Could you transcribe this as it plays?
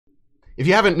If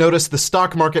you haven't noticed, the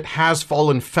stock market has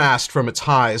fallen fast from its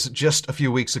highs just a few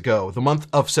weeks ago. The month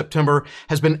of September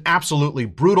has been absolutely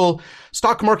brutal.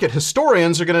 Stock market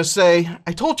historians are going to say,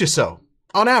 I told you so.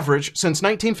 On average, since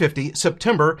 1950,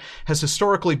 September has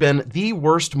historically been the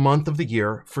worst month of the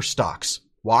year for stocks.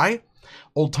 Why?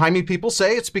 Old-timey people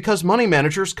say it's because money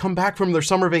managers come back from their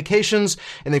summer vacations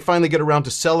and they finally get around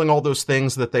to selling all those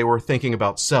things that they were thinking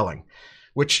about selling.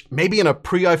 Which maybe in a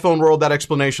pre-iPhone world that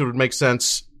explanation would make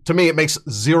sense. To me, it makes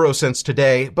zero sense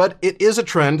today, but it is a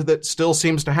trend that still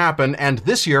seems to happen. And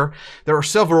this year, there are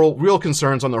several real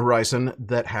concerns on the horizon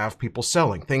that have people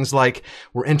selling. Things like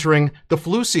we're entering the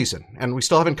flu season, and we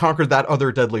still haven't conquered that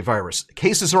other deadly virus.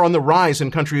 Cases are on the rise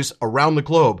in countries around the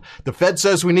globe. The Fed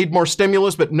says we need more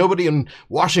stimulus, but nobody in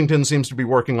Washington seems to be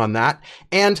working on that.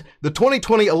 And the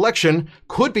 2020 election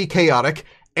could be chaotic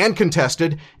and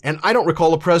contested, and I don't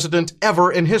recall a president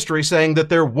ever in history saying that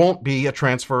there won't be a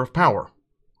transfer of power.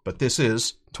 But this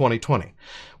is 2020.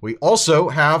 We also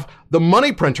have the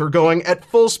money printer going at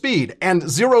full speed and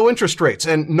zero interest rates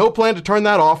and no plan to turn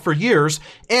that off for years,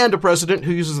 and a president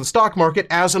who uses the stock market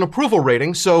as an approval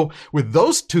rating. So with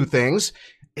those two things,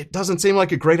 it doesn't seem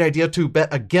like a great idea to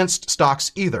bet against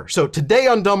stocks either. So today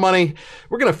on Dumb Money,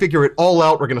 we're going to figure it all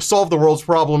out. We're going to solve the world's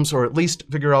problems, or at least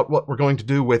figure out what we're going to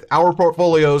do with our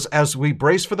portfolios as we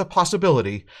brace for the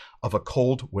possibility of a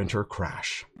cold winter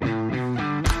crash.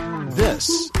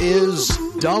 This is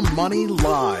Dumb Money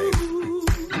Live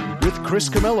with Chris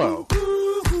Camillo,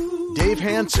 Dave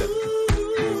Hansen,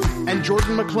 and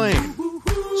Jordan McLean,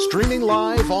 streaming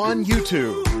live on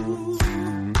YouTube.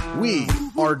 We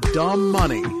are Dumb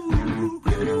Money.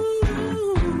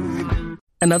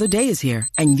 Another day is here,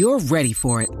 and you're ready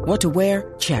for it. What to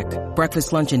wear? Check.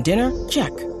 Breakfast, lunch, and dinner?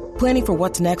 Check. Planning for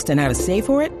what's next and how to save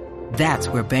for it? That's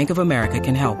where Bank of America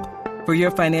can help. For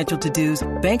your financial to-dos,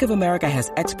 Bank of America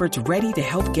has experts ready to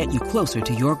help get you closer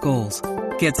to your goals.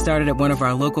 Get started at one of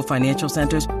our local financial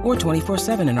centers or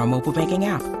 24/7 in our mobile banking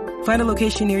app. Find a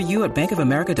location near you at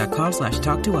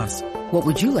bankofamerica.com/talktous. What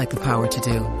would you like the power to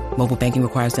do? Mobile banking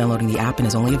requires downloading the app and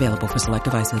is only available for select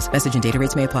devices. Message and data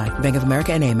rates may apply. Bank of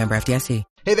America N.A., member FDIC.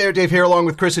 Hey there, Dave here along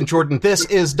with Chris and Jordan. This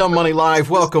is Dumb Money Live.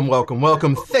 Welcome, welcome,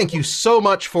 welcome. Thank you so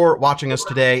much for watching us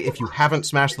today. If you haven't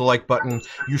smashed the like button,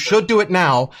 you should do it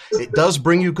now. It does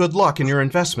bring you good luck in your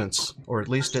investments, or at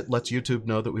least it lets YouTube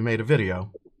know that we made a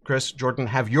video. Chris, Jordan,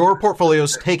 have your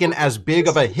portfolios taken as big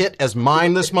of a hit as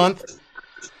mine this month?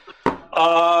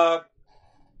 A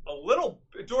little.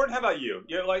 Jordan, how about you?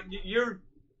 You're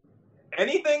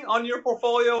anything on your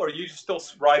portfolio, or are you still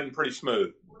riding pretty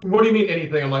smooth? What do you mean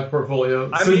anything on my portfolio?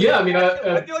 I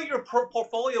feel like your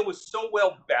portfolio was so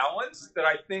well balanced that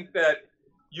I think that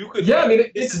you could. Yeah, I mean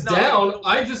it's down.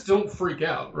 I just don't freak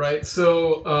out, right?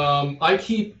 So I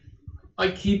keep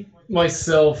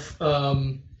myself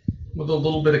with a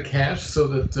little bit of cash so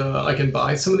that I can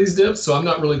buy some of these dips. So I'm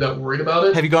not really that worried about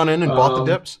it. Have you gone in and bought the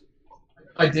dips?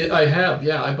 I did. I have.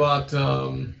 Yeah, I bought.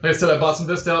 Like I said, I bought some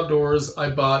Vista Outdoors. I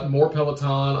bought more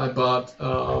Peloton. I bought.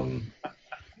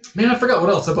 Man, I forgot what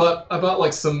else. I bought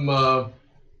like some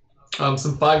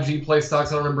 5G play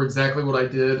stocks. I don't remember exactly what I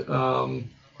did. And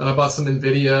I bought some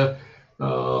Nvidia.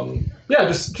 Yeah,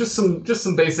 just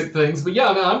some basic things. But yeah,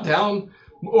 I mean, I'm down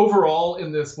overall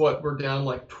in this. We're down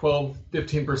like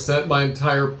 12-15%. My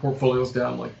entire portfolio's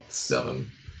down like 7%.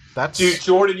 Dude,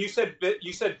 Jordan, you said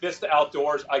Vista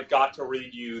Outdoors. I got to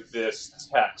read you this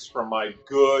text from my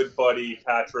good buddy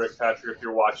Patrick. Patrick, if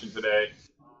you're watching today.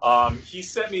 He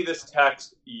sent me this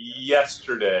text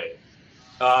yesterday.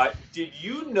 Did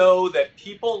you know that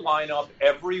people line up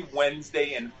every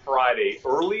Wednesday and Friday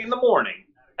early in the morning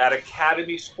at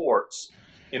Academy Sports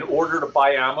in order to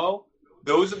buy ammo?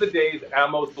 Those are the days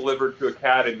ammo is delivered to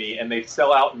Academy, and they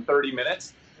sell out in 30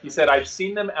 minutes. He said, I've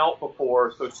seen them out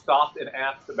before, so stopped and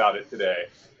asked about it today.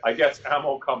 I guess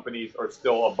ammo companies are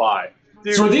still a buy.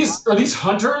 Dude, so are these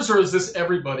hunters, or is this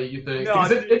everybody, you think? No,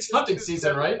 it's hunting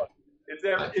season, right? It's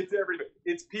everybody.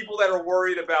 It's people that are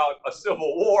worried about a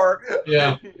civil war.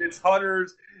 Yeah. It's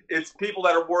hunters. It's people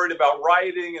that are worried about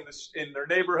rioting in their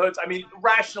neighborhoods. I mean,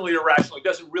 rationally or irrationally, it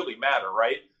doesn't really matter,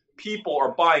 right? People are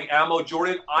buying ammo.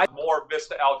 Jordan, I bought more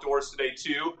Vista Outdoors today,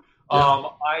 too. Yeah.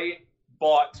 I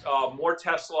bought more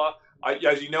Tesla.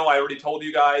 As you know, I already told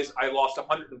you guys, I lost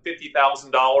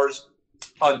 $150,000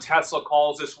 on Tesla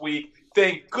calls this week.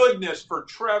 Thank goodness for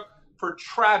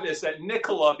Travis at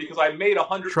Nikola, because I made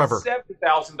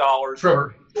 $170,000.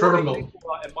 Trevor Milton.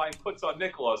 And buying puts on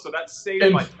Nikola, so that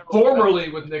saved my. Formerly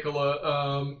with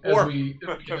Nikola, as we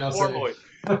can now formerly.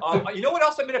 You know what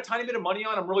else I made a tiny bit of money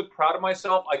on? I'm really proud of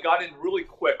myself. I got in really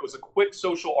quick. It was a quick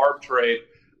social arb trade.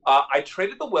 I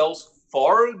traded the Wells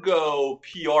Fargo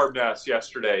PR mess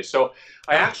yesterday. So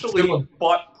I actually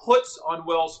bought puts on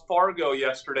Wells Fargo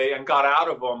yesterday and got out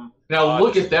of them. Now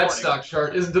look at that stock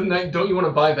chart. Don't you want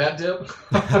to buy that dip?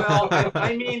 Well,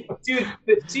 I mean, dude,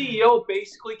 the CEO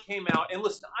basically came out and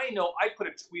listen. I know I put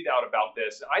a tweet out about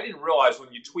this. I didn't realize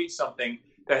when you tweet something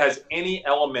that has any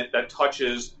element that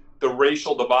touches the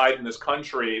racial divide in this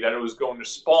country that it was going to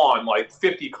spawn like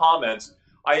 50 comments.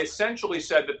 I essentially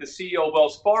said that the CEO of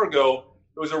Wells Fargo,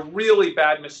 it was a really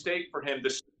bad mistake for him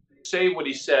to say what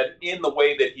he said in the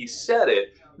way that he said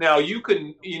it. Now you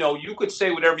could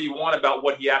say whatever you want about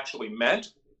what he actually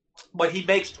meant, but he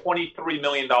makes $23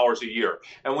 million a year.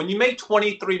 And when you make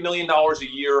 $23 million a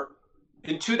year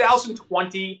in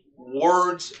 2020,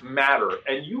 words matter.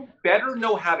 And you better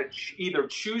know how to either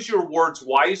choose your words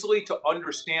wisely to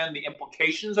understand the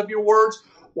implications of your words,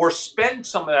 or spend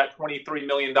some of that $23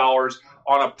 million on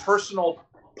a personal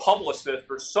publicist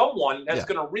or someone that's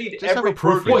going to read just every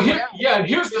proof. word. And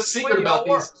here's the secret about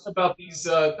these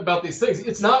things.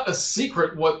 It's not a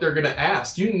secret what they're going to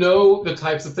ask. You know the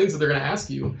types of things that they're going to ask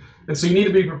you, and so you need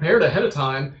to be prepared ahead of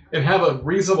time and have a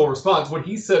reasonable response. What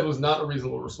he said was not a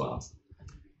reasonable response.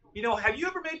 Have you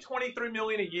ever made $23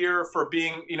 million a year for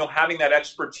being, having that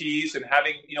expertise and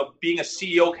having, being a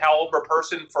CEO caliber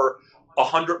person for a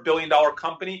 $100 billion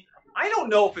company? I don't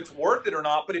know if it's worth it or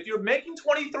not, but if you're making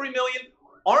 $23 million,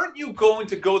 aren't you going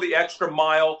to go the extra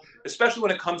mile, especially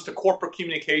when it comes to corporate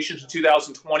communications in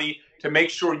 2020, to make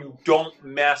sure you don't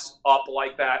mess up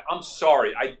like that? I'm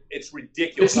sorry. It's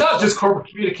ridiculous. It's not just corporate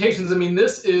communications. I mean,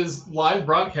 this is live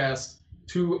broadcast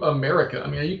to America. I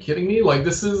mean, are you kidding me? Like,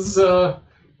 this is,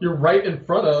 you're right in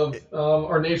front of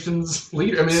our nation's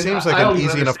leader. I mean, it seems like an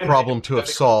easy enough problem to have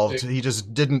solved. He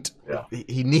just didn't,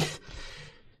 he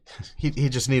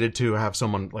just needed to have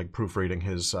someone like proofreading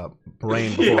his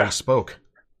brain before he spoke.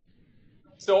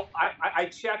 So I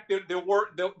checked.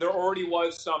 There already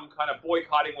was some kind of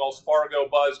boycotting Wells Fargo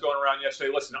buzz going around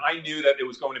yesterday. Listen, I knew that it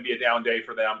was going to be a down day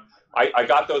for them. I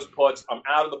got those puts. I'm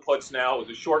out of the puts now. It was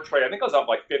a short trade. I think I was up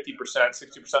like 50%,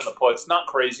 60% of the puts. Not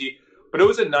crazy, but it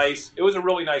was a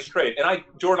really nice trade. And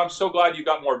Jordan, I'm so glad you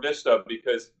got more Vista,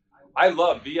 because I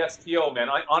love VSTO, man.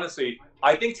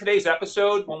 I think today's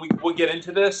episode, when we get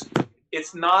into this,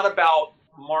 it's not about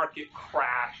market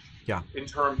crash. Yeah. In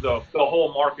terms of the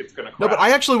whole market's going to crash. No, but I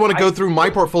actually want to go through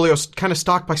my portfolio kind of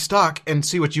stock by stock and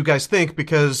see what you guys think,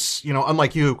 because,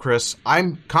 unlike you, Chris,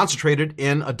 I'm concentrated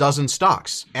in a dozen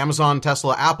stocks. Amazon,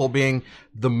 Tesla, Apple being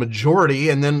the majority,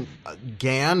 and then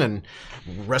GAN and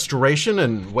Restoration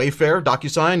and Wayfair,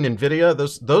 DocuSign,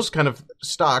 Nvidia, those kind of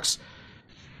stocks.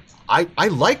 I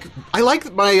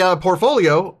like my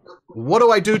portfolio. What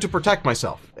do I do to protect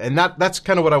myself? And that's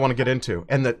kind of what I want to get into.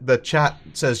 And the chat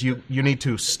says you need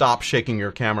to stop shaking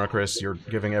your camera, Chris. You're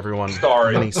giving everyone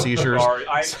many seizures. Sorry,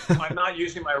 I'm not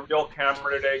using my real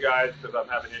camera today, guys, because I'm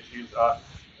having issues.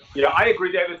 I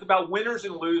agree, Dave. It's about winners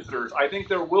and losers. I think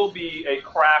there will be a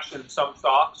crash in some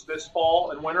stocks this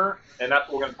fall and winter, and that's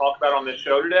what we're going to talk about on this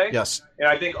show today. Yes. And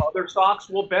I think other stocks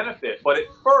will benefit. But at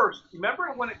first, remember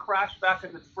when it crashed back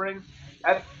in the spring?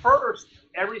 At first,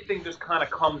 everything just kind of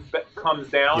comes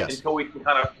down until we can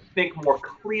kind of think more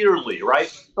clearly, right?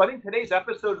 So I think today's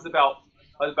episode is about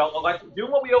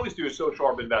doing what we always do as social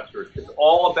arb investors. It's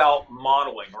all about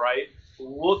modeling, right?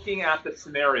 Looking at the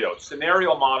scenario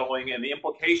modeling and the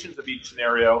implications of each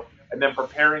scenario, and then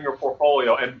preparing your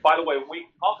portfolio. And by the way, when we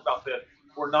talk about this,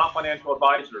 we're not financial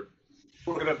advisors.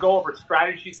 We're going to go over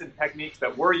strategies and techniques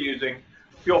that we're using.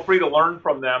 Feel free to learn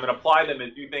from them and apply them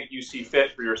as you think you see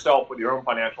fit for yourself with your own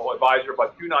financial advisor,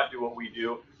 but do not do what we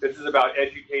do. This is about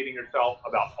educating yourself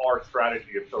about our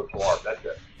strategy of social arb. That's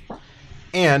it.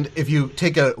 And if you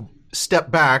take a step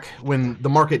back, when the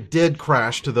market did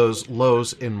crash to those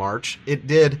lows in March, it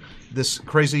did this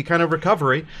crazy kind of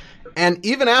recovery. And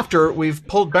even after we've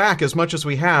pulled back as much as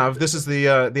we have, this is the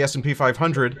S&P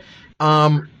 500,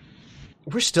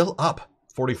 we're still up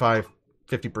 45,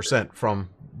 50% from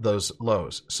those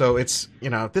lows. So it's,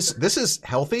 this is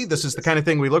healthy. This is the kind of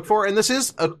thing we look for. And this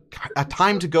is a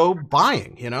time to go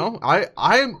buying,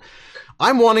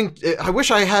 I'm wanting, I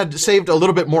wish I had saved a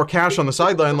little bit more cash on the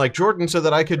sideline like Jordan so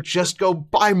that I could just go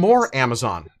buy more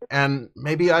Amazon. And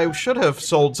maybe I should have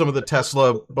sold some of the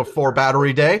Tesla before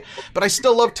Battery Day, but I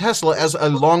still love Tesla as a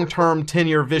long-term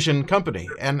 10-year vision company,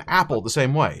 and Apple the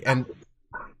same way. And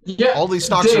all these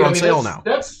stocks Dave, are on sale now.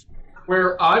 That's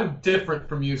where I'm different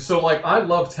from you. So I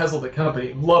love Tesla the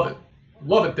company. Love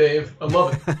it, Dave. I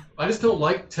love it. I just don't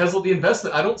like Tesla the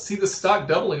investment. I don't see the stock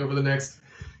doubling over the next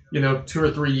 2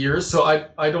 or 3 years, so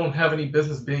I don't have any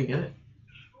business being in it.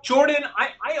 Jordan,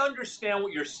 I understand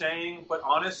what you're saying, but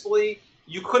honestly,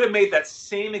 you could have made that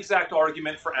same exact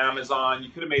argument for Amazon. You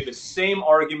could have made the same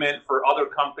argument for other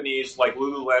companies like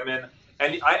Lululemon.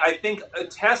 And I think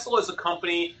Tesla is a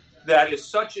company that is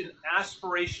such an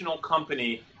aspirational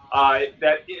company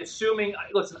that assuming,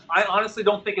 listen, I honestly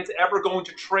don't think it's ever going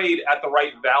to trade at the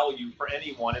right value for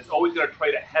anyone. It's always going to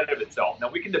trade ahead of itself. Now,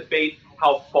 we can debate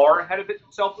how far ahead of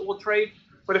itself it will trade,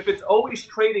 but if it's always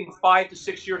trading 5 to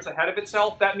 6 years ahead of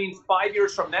itself, that means 5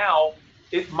 years from now,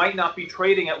 it might not be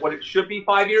trading at what it should be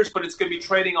 5 years, but it's going to be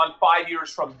trading on 5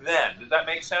 years from then. Does that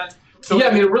make sense? So yeah,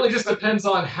 I mean, it really just depends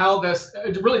on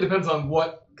it really depends on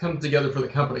what comes together for the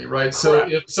company, right? So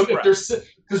if there's,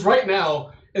 because right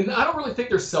now, and I don't really think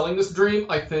they're selling this dream.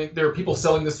 I think there are people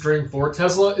selling this dream for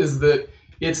Tesla, is that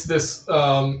it's this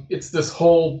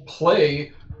whole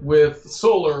play with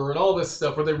solar and all this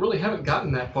stuff where they really haven't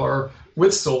gotten that far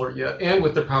with solar yet and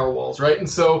with their power walls, right? And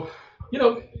so, you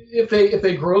know, if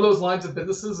they grow those lines of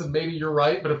businesses, and maybe you're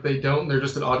right, but if they don't, they're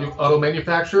just an auto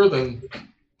manufacturer, then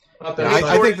not that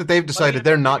I think that they've decided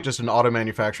they're not just an auto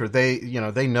manufacturer. They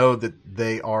know that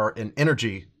they are an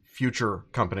energy future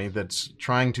company that's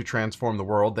trying to transform the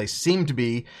world. They seem to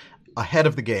be ahead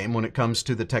of the game when it comes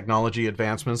to the technology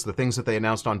advancements. The things that they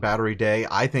announced on Battery Day,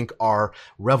 I think, are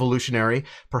revolutionary.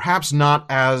 Perhaps not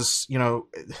as,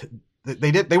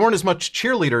 they weren't as much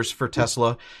cheerleaders for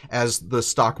Tesla as the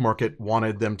stock market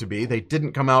wanted them to be. They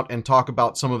didn't come out and talk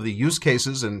about some of the use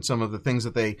cases and some of the things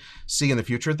that they see in the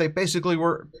future. They basically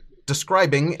were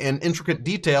describing in intricate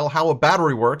detail how a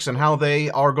battery works and how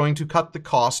they are going to cut the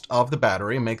cost of the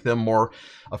battery and make them more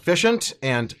efficient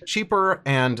and cheaper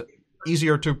and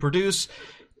easier to produce.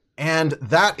 And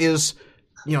that is,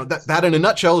 that in a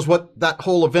nutshell is what that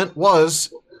whole event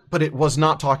was, but it was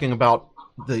not talking about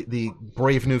the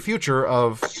brave new future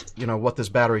of, what this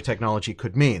battery technology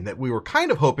could mean, that we were kind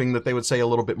of hoping that they would say a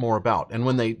little bit more about. And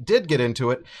when they did get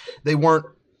into it, they weren't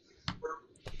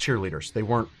cheerleaders. They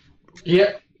weren't.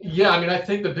 Yeah, I mean, I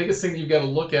think the biggest thing that you've got to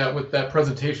look at with that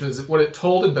presentation is what it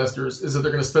told investors is that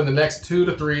they're going to spend the next 2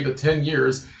 to 3 to 10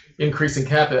 years increasing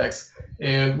CapEx,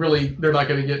 and really they're not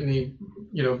going to get any,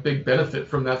 big benefit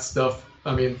from that stuff.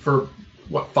 I mean, for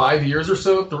 5 years or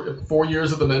so, 4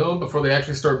 years at the minimum before they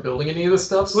actually start building any of this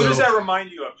stuff. Who does that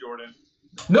remind you of, Jordan?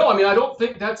 No, I mean, I don't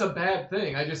think that's a bad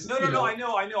thing. I just no. I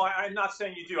know. I'm not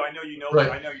saying you do. I know you know right.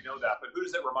 that. I know you know that. But who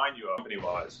does that remind you of,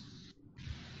 company-wise?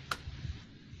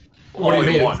 What do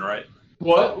you mean? One, right?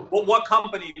 What? Well, what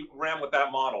company ran with that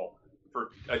model for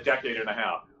a decade and a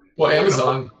half? Well,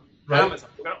 Amazon. Right? Amazon.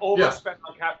 We're going to overspend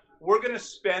on cap. We're going to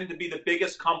spend to be the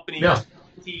biggest company 20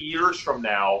 years from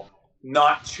now,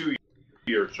 not 2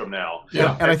 years from now.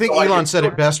 Yeah, and I think Elon said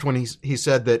it best when he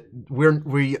said that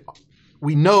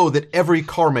we know that every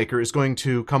car maker is going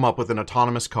to come up with an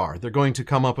autonomous car. They're going to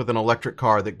come up with an electric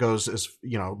car that goes as,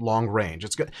 long range.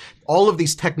 All of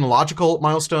these technological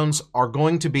milestones are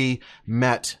going to be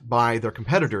met by their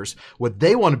competitors. What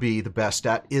they want to be the best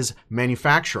at is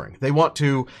manufacturing. They want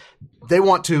to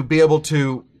be able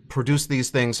to produce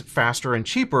these things faster and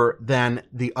cheaper than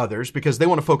the others because they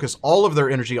want to focus all of their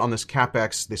energy on this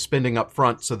CapEx, the spending up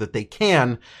front, so that they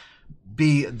can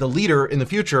be the leader in the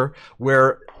future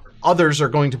where others are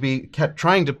going to be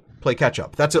trying to play catch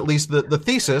up. That's at least the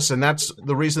thesis, and that's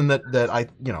the reason that I,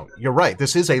 you're right.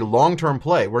 This is a long-term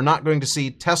play. We're not going to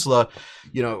see Tesla,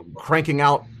 cranking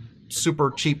out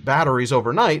super cheap batteries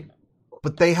overnight,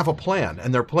 but they have a plan,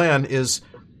 and their plan is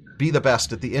be the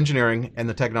best at the engineering and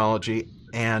the technology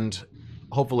and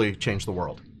hopefully change the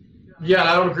world. Yeah,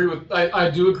 I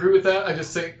do agree with that. I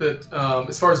just think that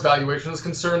as far as valuation is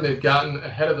concerned, they've gotten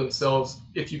ahead of themselves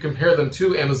if you compare them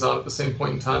to Amazon at the same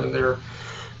point in time in their,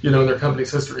 in their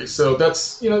company's history. So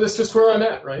that's just where I'm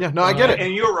at, right? Yeah, no, I get it.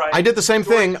 And you're right. I did the same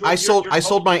thing. I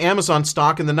sold my Amazon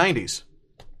stock in the 90s.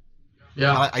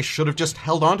 Yeah. I should have just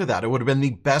held on to that. It would have been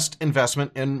the best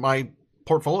investment in my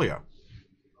portfolio.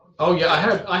 Oh yeah,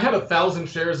 I had 1,000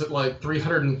 shares at like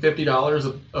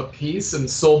 $350 a piece and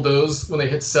sold those when they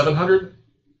hit 700.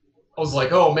 I was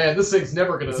like, oh man, this thing's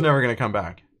never gonna come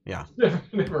back. Yeah.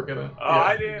 never gonna. Oh, yeah.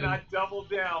 I did. I doubled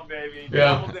down, baby.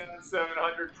 Yeah. Doubled down at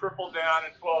 700, tripled down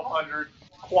at 1,200,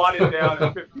 quadded down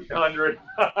at 1,500.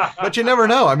 But you never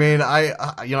know. I mean,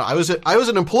 I was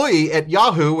an employee at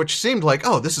Yahoo, which seemed like,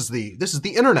 oh, this is the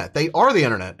internet. They are the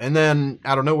internet, and then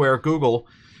out of nowhere, Google,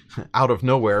 out of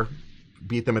nowhere,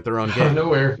 beat them at their own game. Out of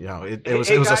nowhere. It was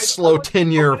guys, a slow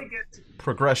 10-year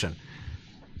progression.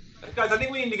 Guys, I think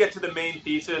we need to get to the main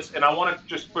thesis, and I want to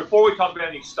just, before we talk about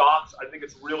any stocks, I think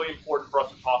it's really important for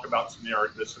us to talk about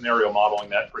the scenario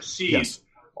modeling that precedes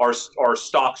our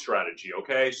stock strategy,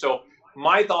 okay? So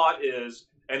my thought is,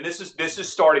 and this is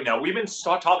starting now, we've been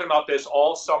talking about this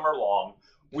all summer long,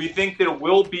 we think there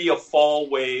will be a fall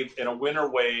wave and a winter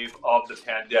wave of the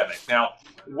pandemic. Now,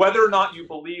 whether or not you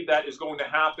believe that is going to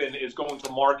happen is going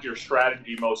to mark your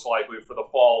strategy most likely for the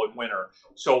fall and winter.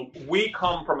 So we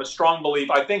come from a strong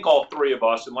belief, I think all three of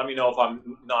us, and let me know if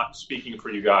I'm not speaking for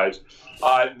you guys,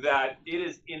 that it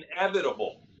is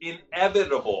inevitable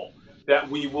that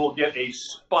we will get a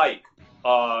spike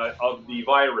of the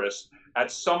virus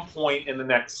at some point in the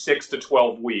next 6 to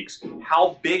 12 weeks.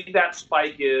 How big that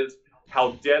spike is,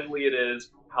 how deadly it is,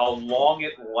 how long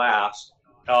it lasts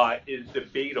is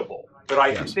debatable. But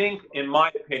I think, in my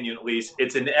opinion at least,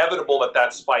 it's inevitable that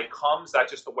that spike comes. That's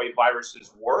just the way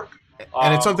viruses work.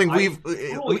 And it's something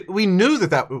we knew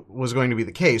that was going to be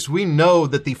the case. We know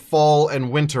that the fall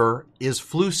and winter is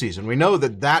flu season. We know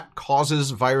that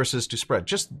causes viruses to spread,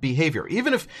 just behavior.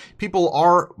 Even if people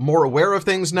are more aware of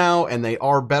things now and they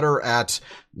are better at,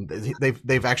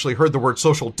 they've actually heard the word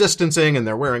social distancing and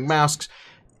they're wearing masks,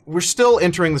 we're still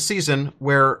entering the season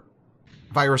where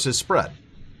viruses spread.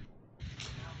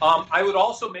 I would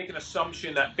also make an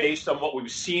assumption that based on what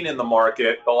we've seen in the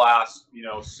market the last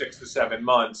 6 to 7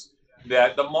 months,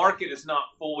 that the market is not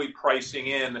fully pricing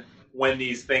in when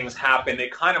these things happen.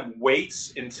 It kind of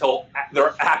waits until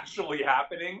they're actually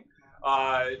happening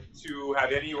to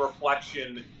have any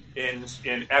reflection in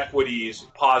equities,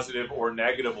 positive or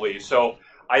negatively. So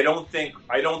I don't think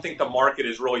the market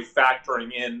is really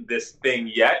factoring in this thing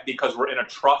yet, because we're in a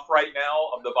trough right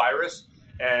now of the virus.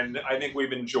 And I think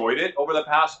we've enjoyed it over the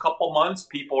past couple months.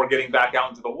 People are getting back out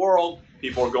into the world.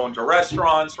 People are going to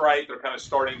restaurants, right? They're kind of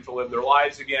starting to live their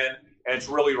lives again. And it's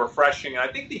really refreshing. And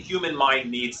I think the human mind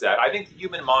needs that. I think the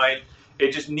human mind,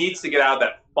 it just needs to get out of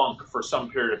that funk for some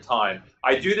period of time.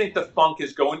 I do think the funk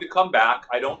is going to come back.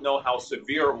 I don't know how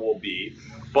severe it will be.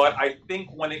 But I think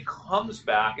when it comes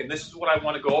back, and this is what I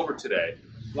want to go over today,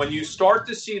 when you start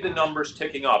to see the numbers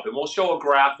ticking up, and we'll show a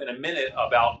graph in a minute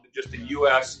about just the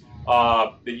U.S.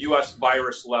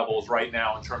 Virus levels right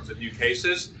now in terms of new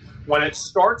cases. When it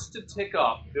starts to tick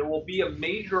up, there will be a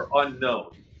major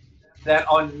unknown. That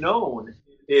unknown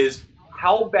is,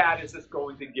 how bad is this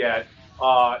going to get?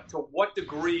 To what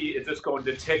degree is this going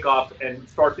to tick up and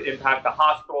start to impact the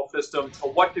hospital system? To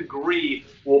what degree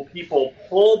will people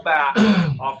pull back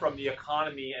from the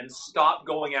economy and stop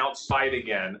going outside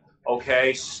again?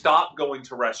 Okay, stop going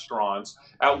to restaurants.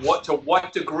 To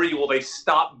what degree will they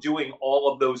stop doing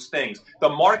all of those things? The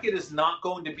market is not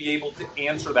going to be able to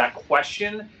answer that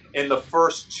question in the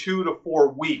first 2 to 4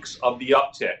 weeks of the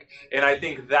uptick. And I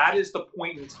think that is the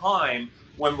point in time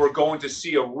when we're going to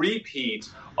see a repeat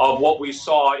of what we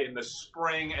saw in the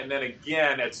spring and then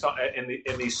again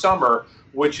in the summer,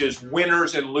 which is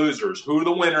winners and losers. Who are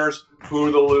the winners? Who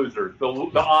are the losers?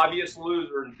 The obvious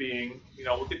losers being,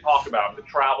 we could talk about them,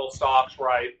 the travel stocks,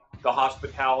 right? The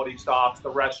hospitality stocks, the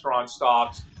restaurant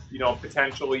stocks,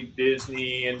 potentially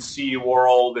Disney and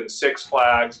SeaWorld and Six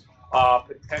Flags,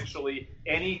 potentially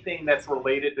anything that's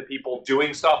related to people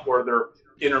doing stuff where they're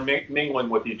intermingling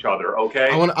with each other. Okay.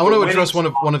 I want to address one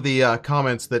of the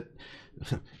comments that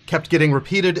kept getting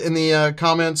repeated in the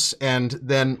comments and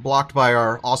then blocked by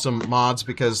our awesome mods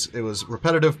because it was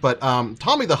repetitive. But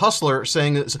Tommy the Hustler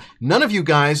saying, none of you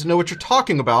guys know what you're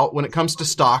talking about when it comes to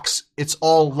stocks. It's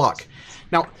all luck.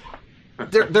 Now,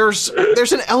 there's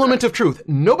an element of truth.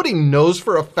 Nobody knows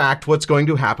for a fact what's going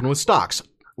to happen with stocks.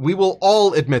 We will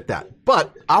all admit that.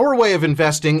 But our way of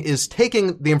investing is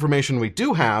taking the information we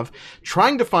do have,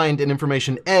 trying to find an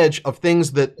information edge of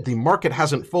things that the market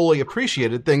hasn't fully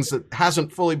appreciated, things that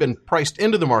hasn't fully been priced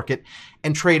into the market,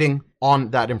 and trading on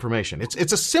that information.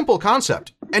 It's a simple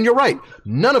concept. And you're right.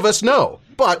 None of us know.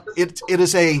 But it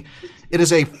is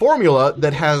a formula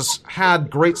that has had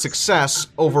great success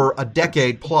over a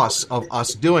decade plus of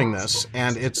us doing this.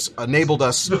 And it's enabled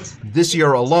us this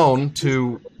year alone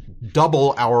to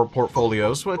double our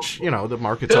portfolios, which, the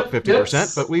market's up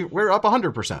 50%, but we're up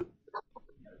 100%.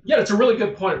 Yeah, it's a really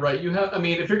good point, right?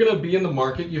 If you're going to be in the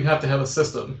market, you have to have a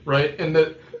system, right? And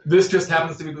that this just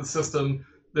happens to be the system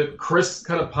that Chris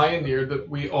kind of pioneered that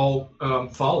we all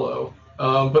follow.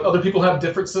 But other people have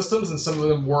different systems, and some of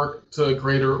them work to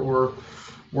greater or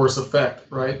worse effect,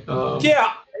 right?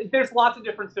 Yeah. There's lots of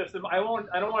different systems. I don't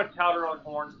want to tout our own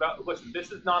horns. Listen,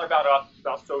 this is not about us,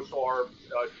 about social arb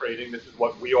trading. This is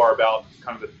what we are about.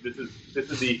 This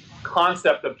is the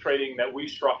concept of trading that we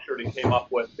structured and came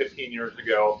up with 15 years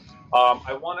ago.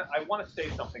 I want to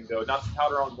say something though, not to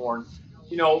tout our own horns.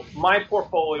 My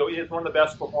portfolio is one of the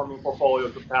best performing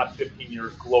portfolios of the past 15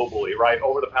 years globally. Right,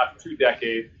 over the past 2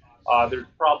 decades, there's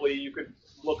probably, you could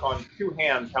look on 2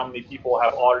 hands how many people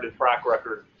have audited track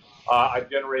records. I've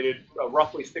generated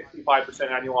roughly 65%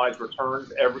 annualized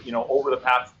returns over the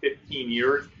past 15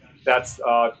 years. That's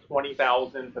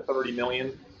 20,000 to 30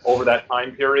 million over that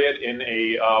time period in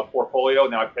a portfolio.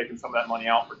 Now I've taken some of that money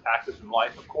out for taxes and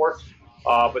life, of course,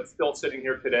 but still sitting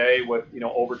here today with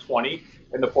over 20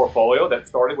 in the portfolio that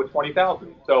started with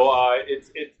 20,000. So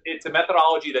it's a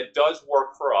methodology that does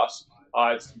work for us.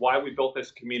 It's why we built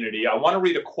this community. I want to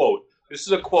read a quote. This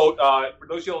is a quote. For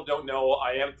those of you who don't know,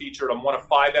 I am featured. I'm one of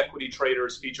 5 equity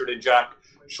traders featured in Jack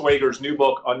Schwager's new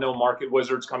book, Unknown Market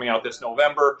Wizards, coming out this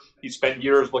November. He spent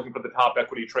years looking for the top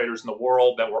equity traders in the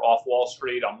world that were off Wall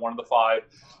Street. I'm one of the 5.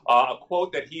 A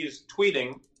quote that he is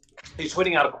tweeting. He's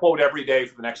tweeting out a quote every day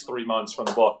for the next 3 months from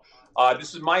the book.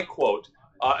 This is my quote,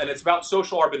 and it's about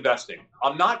social arb investing.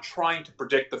 I'm not trying to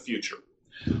predict the future.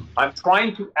 I'm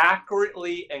trying to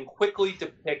accurately and quickly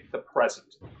depict the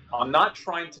present. I'm not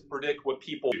trying to predict what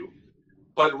people do,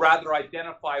 but rather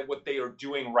identify what they are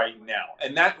doing right now.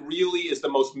 And that really is the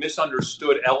most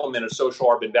misunderstood element of social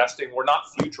arb investing. We're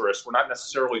not futurists. We're not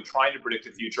necessarily trying to predict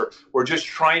the future. We're just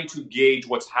trying to gauge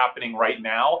what's happening right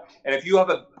now. And if you have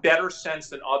a better sense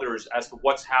than others as to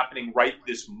what's happening right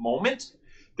this moment,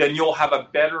 then you'll have a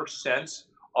better sense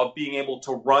of being able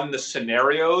to run the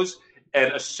scenarios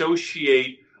and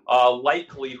associate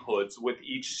likelihoods with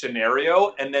each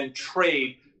scenario and then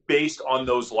trade based on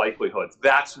those likelihoods.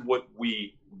 That's what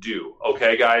we do.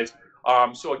 Okay, guys?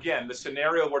 So again, the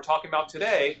scenario we're talking about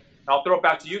today, and I'll throw it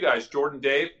back to you guys, Jordan,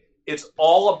 Dave, it's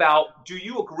all about, do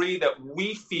you agree that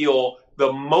we feel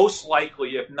the most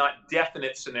likely, if not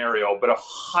definite scenario, but a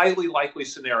highly likely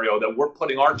scenario that we're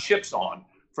putting our chips on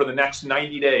for the next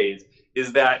 90 days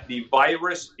is that the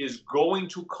virus is going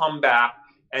to come back,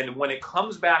 and when it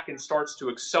comes back and starts to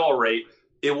accelerate,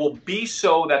 it will be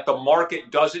so that the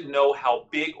market doesn't know how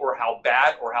big or how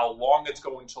bad or how long it's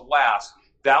going to last.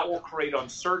 That will create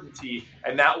uncertainty,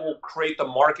 and that will create the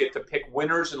market to pick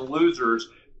winners and losers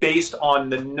based on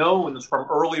the knowns from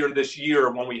earlier this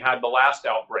year when we had the last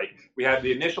outbreak. We had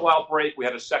the initial outbreak, we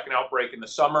had a second outbreak in the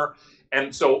summer.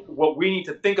 And so what we need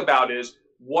to think about is,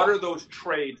 what are those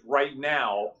trades right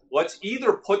now? Let's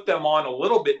either put them on a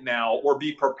little bit now or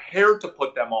be prepared to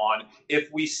put them on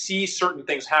if we see certain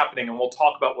things happening, and we'll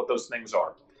talk about what those things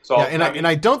are. So, yeah, and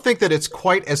I don't think that it's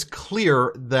quite as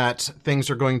clear that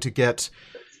things are going to get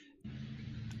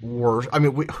worse. I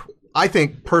mean, I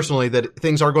think personally that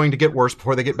things are going to get worse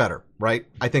before they get better, right?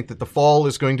 I think that the fall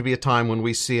is going to be a time when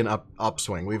we see an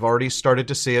upswing. We've already started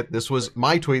to see it. This was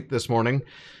my tweet this morning.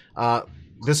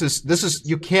 This is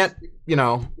you can't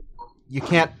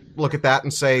look at that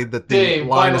and say that the Dave,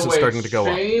 line isn't starting to go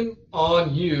up. Shame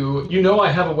on you. You know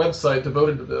I have a website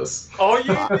devoted to this. Oh,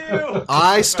 you do?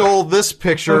 I stole this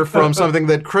picture from something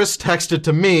that Chris texted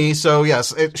to me, so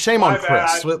yes, shame on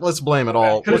Chris. Let's blame it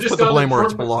all. Let's put the blame where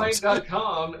it belongs.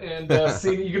 JordanMcClain.com and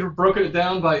see, you could have broken it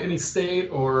down by any state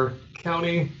or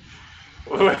county.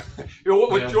 With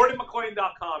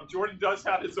JordanMcClain.com, Jordan does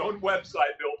have his own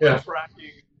website built for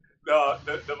tracking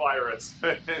the virus.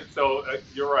 So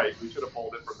you're right. We should have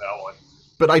pulled it from that one.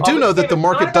 But I do know that the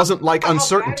market doesn't like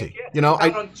uncertainty. The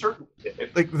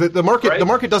market right? The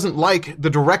market doesn't like the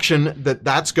direction that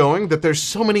that's going. That there's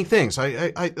so many things.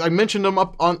 I mentioned them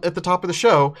up at the top of the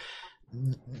show.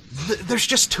 There's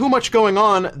just too much going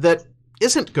on that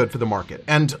isn't good for the market.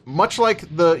 And much like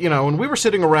when we were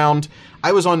sitting around,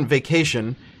 I was on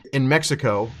vacation in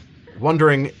Mexico,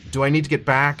 wondering, do I need to get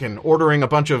back, and ordering a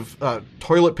bunch of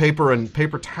toilet paper and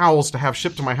paper towels to have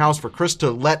shipped to my house for Chris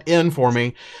to let in for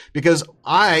me, because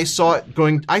I saw it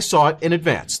in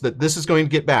advance that this is going to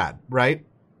get bad, right?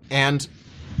 And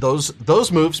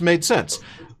those moves made sense,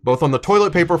 both on the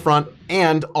toilet paper front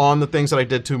and on the things that I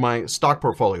did to my stock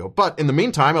portfolio. But in the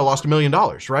meantime, I lost $1 million,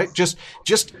 right? Just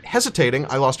hesitating,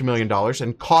 I lost $1 million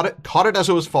and caught it as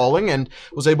it was falling and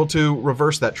was able to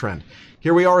reverse that trend.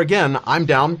 Here we are again. I'm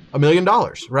down $1 million,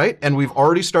 right? And we've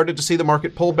already started to see the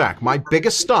market pull back. My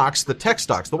biggest stocks, the tech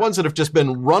stocks, the ones that have just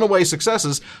been runaway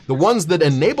successes, the ones that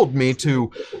enabled me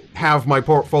to have my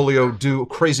portfolio do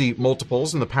crazy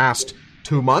multiples in the past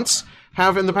 2 months,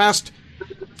 have in the past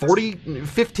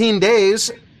 15 days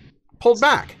pulled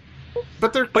back.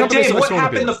 But Dave, what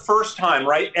happened the first time,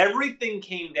 right? Everything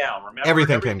came down, remember?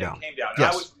 Everything came down. Yes.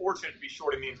 Yes. I was fortunate to be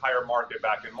shorting the entire market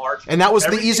back in March. And that was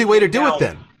the easy way to do it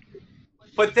then.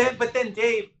 But then,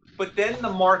 Dave,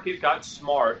 the market got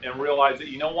smart and realized that,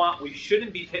 you know what, we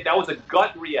shouldn't be. That was a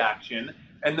gut reaction.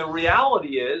 And the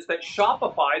reality is that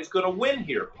Shopify is going to win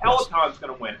here. Peloton's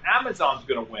going to win. Amazon's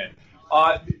going to win.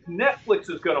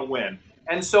 Netflix is going to win.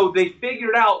 And so they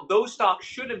figured out those stocks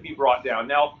shouldn't be brought down.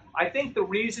 Now, I think the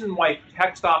reason why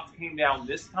tech stocks came down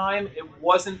this time, it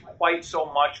wasn't quite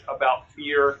so much about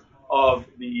fear of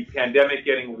the pandemic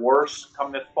getting worse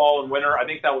come this fall and winter. I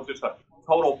think that was just a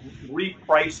total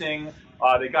repricing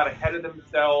They got ahead of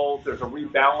themselves. There's a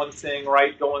rebalancing,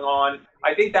 right, going on.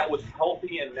 I think that was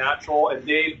healthy and natural. And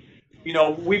Dave,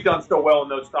 we've done so well in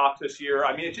those stocks this year.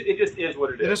 I mean, it just is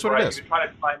what it is. It is what right? it is. You try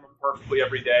to time them perfectly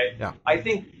every day. Yeah. I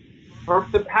think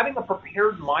having a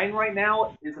prepared mind right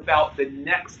now is about the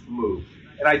next move.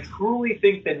 And I truly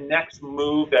think the next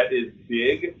move that is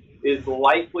big is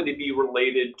likely to be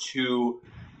related to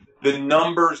the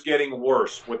numbers getting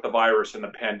worse with the virus and the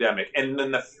pandemic, and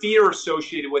then the fear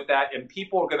associated with that. And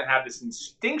people are going to have this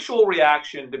instinctual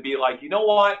reaction to be like, you know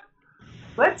what?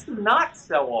 Let's not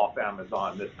sell off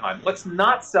Amazon this time. Let's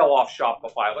not sell off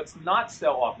Shopify. Let's not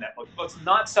sell off Netflix. Let's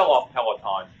not sell off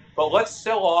Peloton. But let's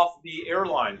sell off the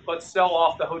airlines. Let's sell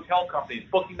off the hotel companies,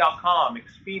 Booking.com,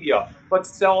 Expedia. Let's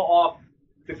sell off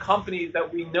the companies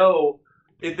that we know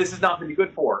this is not going to be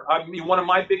good for. I mean, one of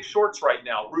my big shorts right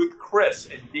now, Ruth Chris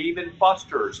and Dave &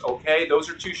 Buster's. Okay, those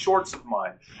are two shorts of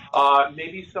mine.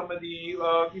 Maybe some of the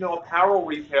apparel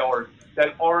retailers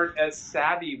that aren't as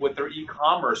savvy with their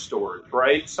e-commerce stores,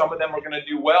 right? Some of them are going to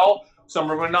do well.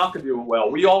 Some are not going to do well.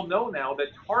 We all know now that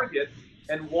Target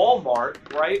and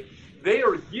Walmart, right? They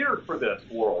are geared for this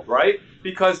world, right?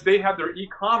 Because they have their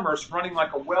e-commerce running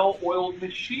like a well-oiled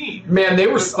machine. Man, they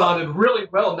responded really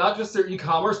well. Not just their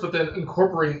e-commerce, but then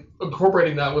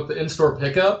incorporating that with the in-store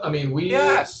pickup. I mean, we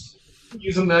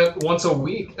using that once a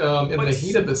week in the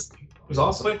heat of this. It was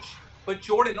awesome. But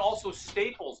Jordan, also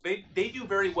Staples. They do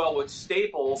very well with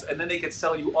Staples, and then they could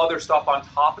sell you other stuff on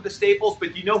top of the Staples.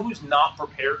 But you know who's not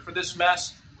prepared for this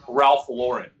mess? Ralph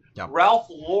Lauren. Yep. Ralph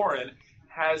Lauren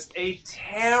has a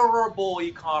terrible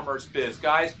e-commerce biz,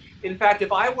 guys. In fact,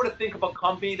 if I were to think of a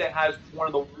company that has one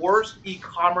of the worst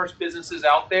e-commerce businesses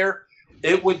out there,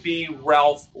 it would be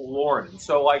Ralph Lauren.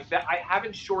 So like that, I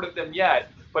haven't shorted them yet.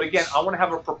 But again, I want to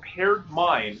have a prepared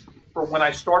mind for when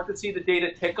I start to see the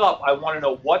data tick up. I want to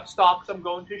know what stocks I'm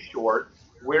going to short,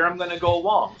 where I'm going to go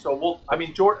long. So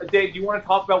Dave, do you want to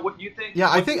talk about what you think?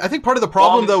 Yeah, I think part of the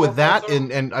problem though with that,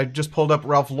 and I just pulled up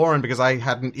Ralph Lauren because I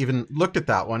hadn't even looked at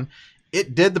that one.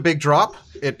 It did the big drop.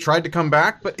 It tried to come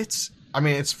back, but it's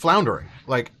floundering.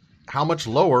 Like, how much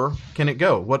lower can it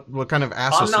go? What kind of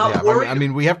assets do they have? I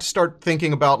mean, we have to start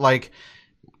thinking about like,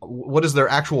 what is their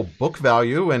actual book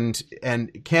value, and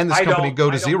can this company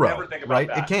go to zero? Right?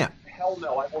 It can't. Hell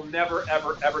no! I will never,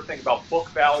 ever, ever think about book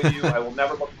value. I will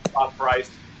never look at stock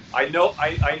price. I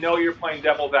know you're playing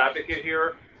devil's advocate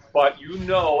here, but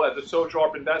as a social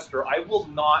ARB investor, I will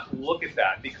not look at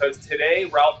that because today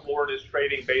Ralph Lauren is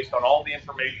trading based on all the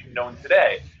information known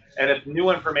today. And if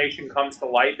new information comes to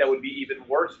light that would be even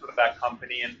worse for that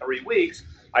company in 3 weeks,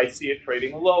 I see it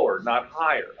trading lower, not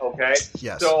higher. Okay.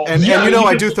 Yes. So,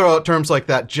 I do throw out terms like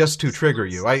that just to trigger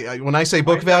you. When I say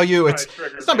book value, it's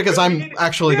not because I'm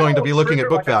actually going to be looking at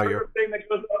book value.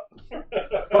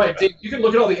 Right, Dave, you can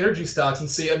look at all the energy stocks and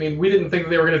see. I mean, we didn't think that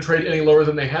they were going to trade any lower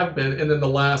than they have been, and then the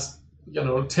last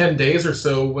 10 days or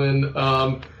so, when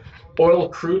oil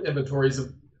crude inventories have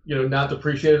not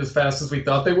depreciated as fast as we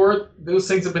thought they were, those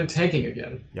things have been tanking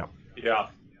again. Yeah.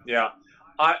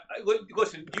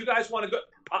 Listen, do you guys want to go?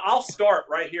 I'll start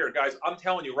right here, guys. I'm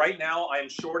telling you right now, I am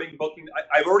shorting booking.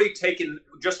 I've already taken,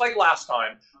 just like last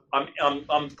time,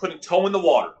 I'm putting toe in the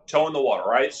water,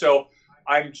 right? So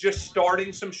I'm just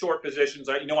starting some short positions.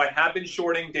 I have been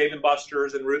shorting Dave &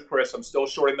 Buster's and Ruth Chris. I'm still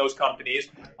shorting those companies.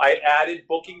 I added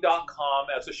Booking.com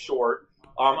as a short.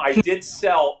 I did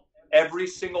sell every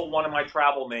single one of my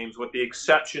travel names with the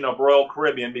exception of Royal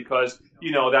Caribbean because,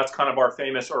 that's kind of our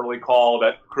famous early call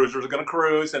that cruisers are going to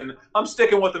cruise, and I'm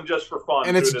sticking with them just for fun.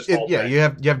 And you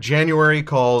have January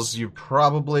calls. You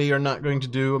probably are not going to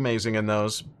do amazing in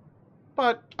those.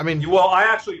 But I mean, I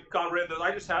actually got rid of those.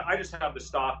 I just have the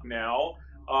stock now.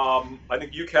 I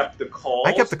think you kept the calls.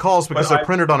 I kept the calls because they're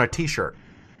printed on a T-shirt.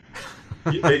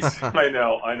 I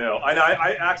know.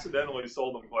 I accidentally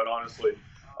sold them, quite honestly.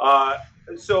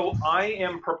 So I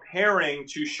am preparing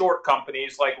to short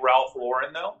companies like Ralph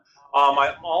Lauren, though.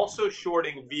 I'm also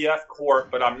shorting VF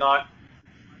Corp, but I'm not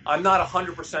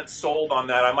 100% sold on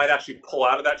that. I might actually pull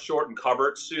out of that short and cover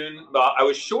it soon. I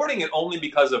was shorting it only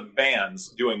because of Vans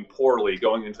doing poorly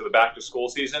going into the back-to-school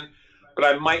season, but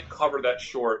I might cover that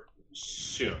short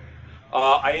soon.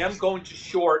 I am going to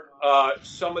short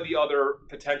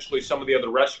potentially some of the other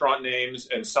restaurant names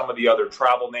and some of the other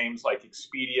travel names like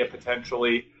Expedia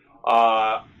potentially.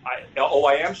 I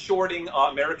am shorting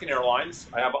American Airlines.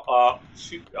 I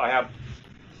have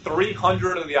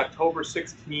 300 of the October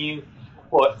 16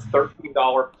 puts,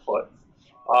 $13 puts.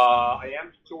 I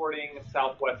am shorting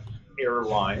Southwest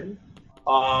Airlines.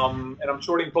 And I'm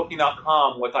shorting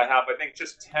Booking.com with I think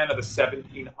just 10 of the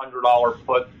 $1,700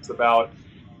 puts. It's about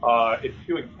it's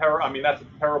doing terrible. I mean, that's a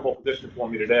terrible position for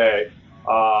me today.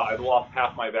 I've lost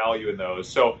half my value in those.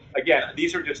 So again,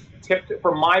 these are just tips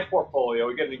for my portfolio.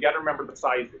 Again, you got to remember the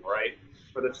sizing, right?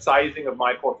 For the sizing of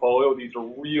my portfolio, these are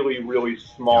really, really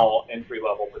small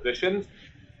entry-level positions.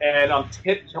 And I'm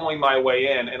tiptoeing my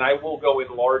way in, and I will go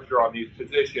in larger on these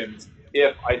positions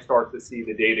if I start to see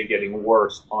the data getting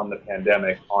worse on the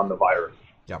pandemic, on the virus.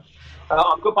 Yeah. By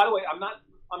the way,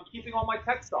 I'm keeping all my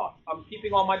tech stocks. I'm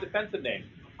keeping all my defensive names.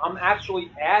 I'm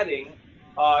actually adding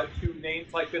to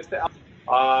names like Vista.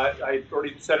 I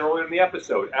already said earlier in the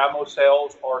episode, ammo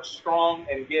sales are strong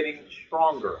and getting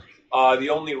stronger. The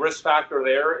only risk factor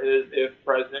there is if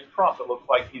President Trump, it looks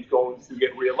like he's going to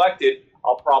get reelected,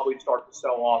 I'll probably start to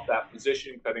sell off that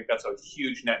position because I think that's a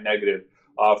huge net negative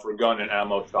for gun and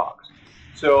ammo stocks.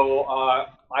 So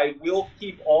I will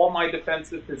keep all my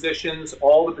defensive positions,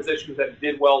 all the positions that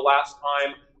did well last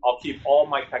time. I'll keep all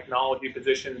my technology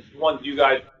positions, ones you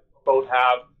guys both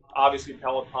have. Obviously,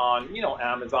 Peloton,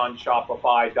 Amazon,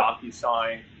 Shopify,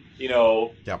 DocuSign,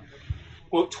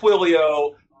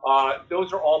 Twilio.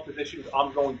 Those are all positions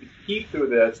I'm going to keep through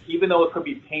this, even though it could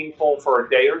be painful for a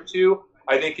day or two.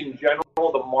 I think in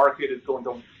general, the market is going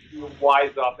to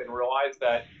wise up and realize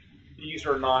that these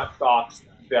are not stocks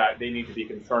that they need to be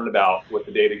concerned about with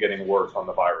the data getting worse on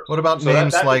the virus. What about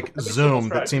names like Zoom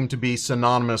that seem to be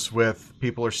synonymous with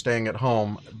people are staying at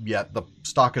home, yet the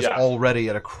stock is already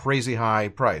at a crazy high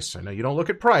price? I know you don't look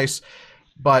at price,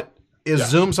 but is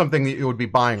Zoom something that you would be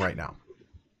buying right now?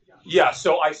 Yeah,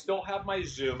 so I still have my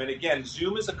Zoom. And again,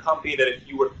 Zoom is a company that if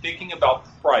you were thinking about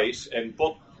price and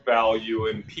book value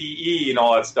and PE and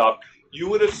all that stuff, you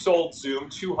would have sold Zoom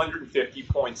 250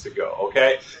 points ago,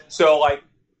 okay? So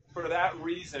for that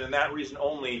reason and that reason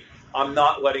only, I'm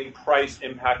not letting price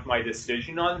impact my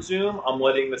decision on Zoom. I'm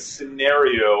letting the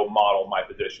scenario model my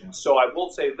position. So I will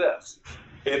say this.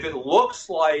 If it looks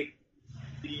like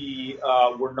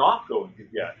we're not going to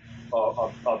get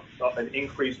an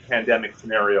increased pandemic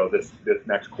scenario this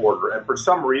next quarter, and for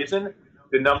some reason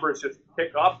the numbers just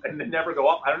pick up and then never go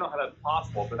up, I don't know how that's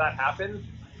possible. If that happens,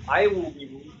 I will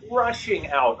be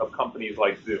rushing out of companies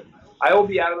like Zoom. I will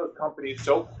be out of those companies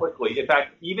so quickly. In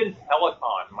fact, even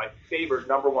Peloton, my favorite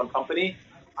number one company,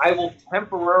 I will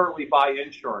temporarily buy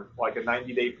insurance like a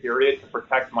 90-day period to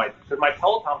protect because my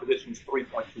Peloton position is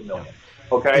 $3.2 million.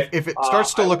 Okay. If it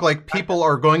starts to look like people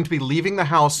are going to be leaving the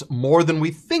house more than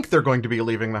we think they're going to be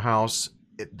leaving the house,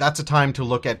 that's a time to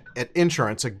look at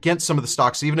insurance against some of the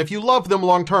stocks, even if you love them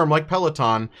long term, like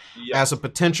Peloton, as a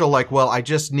potential I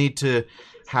just need to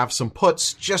have some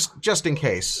puts just in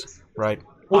case, right?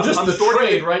 Well, just the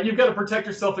trade, right? You've got to protect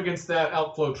yourself against that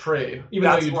outflow trade, even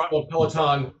though you hold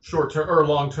Peloton short term or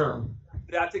long term.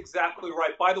 That's exactly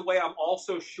right. By the way, I'm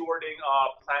also shorting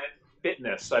Planet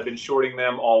Fitness. I've been shorting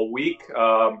them all week,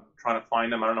 trying to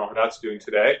find them. I don't know how that's doing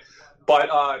today. But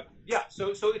so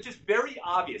it's just very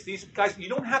obvious. These guys, you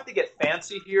don't have to get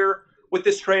fancy here with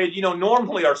this trade.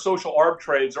 Normally our social arb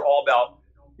trades are all about,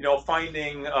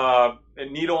 finding a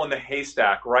needle in the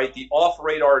haystack, right? The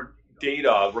off-radar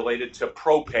data related to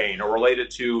propane or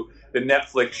related to the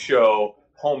Netflix show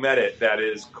Home Edit that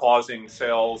is causing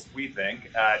sales, we think,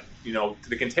 at to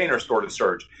the Container Store to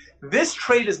surge. This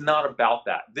trade is not about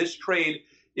that. This trade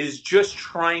is just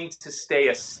trying to stay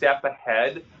a step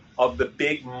ahead of the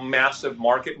big, massive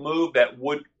market move that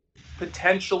would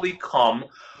potentially come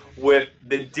with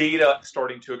the data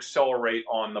starting to accelerate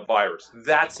on the virus.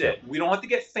 That's it. We don't have to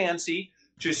get fancy.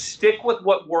 Just stick with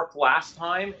what worked last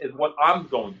time is what I'm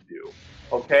going to do,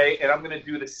 okay? And I'm going to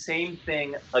do the same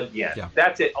thing again. Yeah.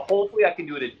 That's it. Hopefully I can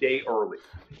do it a day early.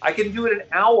 I can do it an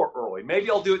hour early. Maybe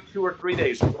I'll do it 2 or 3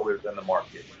 days earlier than the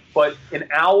market. But an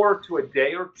hour to a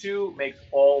day or two makes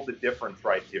all the difference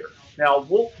right here. Now,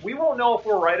 we won't know if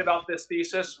we're right about this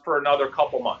thesis for another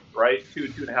couple months, right?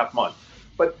 2.5 months.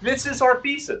 But this is our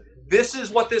thesis. This is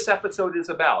what this episode is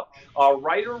about.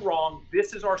 Right or wrong,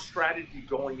 this is our strategy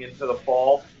going into the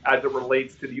fall as it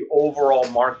relates to the overall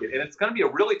market. And it's going to be a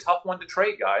really tough one to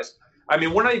trade, guys. I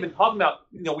mean, we're not even talking about,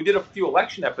 we did a few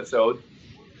election episodes.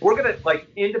 We're going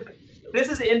to, this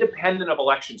is independent of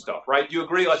election stuff, right? Do you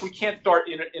agree? We can't start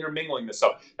intermingling this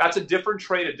stuff. That's a different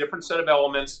trade, a different set of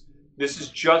elements. This is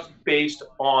just based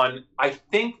on, I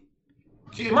think,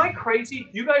 am I crazy?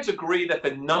 Do you guys agree that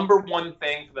the number one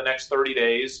thing for the next 30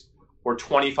 days or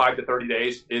 25 to 30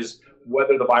 days is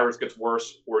whether the virus gets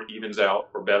worse or it evens out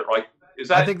or better? Is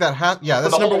that? I think that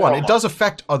that's number one. It does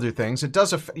affect other things. It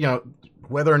does affect,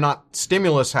 whether or not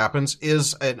stimulus happens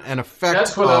is an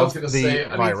effect of the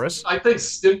virus. I think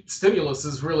stimulus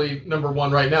is really number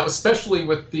one right now, especially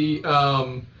with the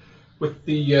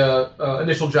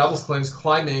initial jobless claims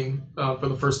climbing for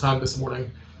the first time this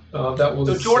morning. That was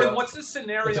so. Jordan, what's the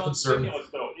scenario on concern. stimulus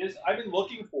though? I've been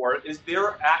looking for it. Is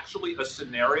there actually a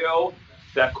scenario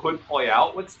that could play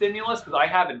out with stimulus? Because I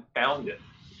haven't found it.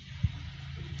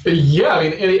 Yeah, I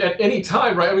mean, at any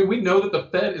time, right? I mean, we know that the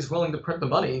Fed is willing to print the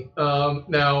money.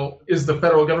 Now, is the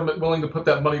federal government willing to put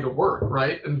that money to work,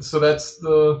 right? And so that's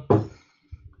the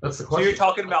question. So you're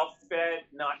talking about Fed,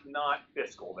 not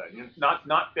fiscal then.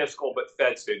 Not fiscal, but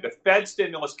Fed stimulus. The Fed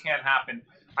stimulus can't happen.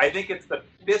 I think it's the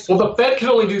fiscal. Well, the Fed can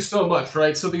only do so much,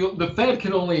 right? So the Fed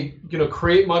can only,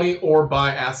 create money or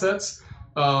buy assets.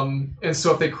 And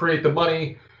so if they create the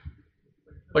money,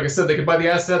 like I said, they could buy the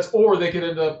assets, or they could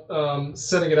end up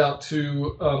sending it out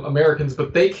to Americans.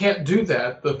 But they can't do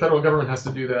that. The federal government has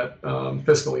to do that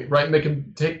fiscally, right? And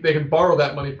they can borrow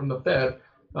that money from the Fed,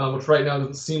 which right now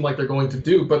doesn't seem like they're going to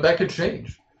do. But that could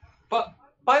change. But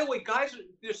by the way, guys,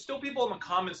 there's still people in the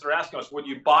comments that are asking us, would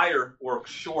you buy or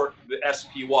short the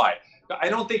SPY? I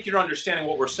don't think you're understanding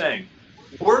what we're saying.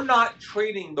 We're not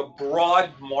trading the broad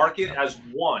market as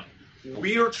one.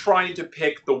 We are trying to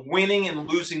pick the winning and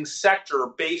losing sector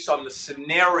based on the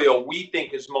scenario we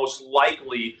think is most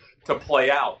likely to play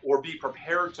out or be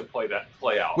prepared to play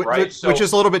out, right? Which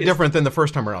is a little bit different than the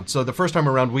first time around. So the first time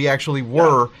around, we actually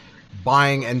were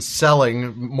buying and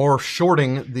selling, more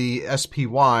shorting the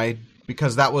SPY,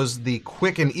 because that was the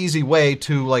quick and easy way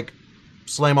to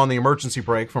slam on the emergency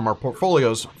brake from our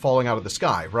portfolios falling out of the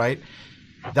sky, right?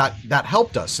 That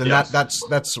helped us, and yes.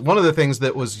 that's one of the things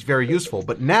that was very useful.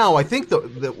 But now I think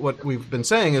that what we've been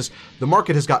saying is the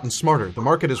market has gotten smarter. The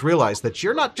market has realized that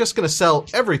you're not just going to sell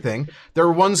everything. There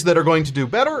are ones that are going to do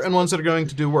better and ones that are going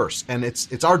to do worse, and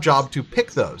it's our job to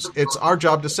pick those. It's our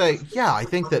job to say, yeah, I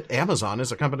think that Amazon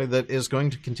is a company that is going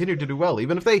to continue to do well,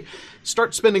 even if they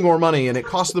start spending more money and it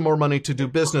costs them more money to do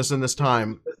business in this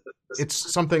time.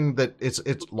 It's something that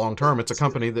it's long term. It's a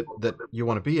company that you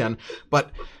want to be in, but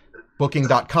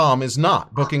Booking.com is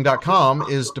not. Booking.com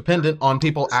is dependent on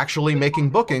people actually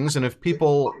making bookings, and if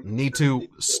people need to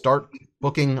start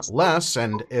booking less,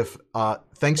 and if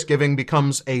Thanksgiving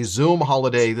becomes a Zoom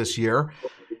holiday this year,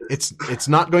 it's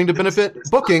not going to benefit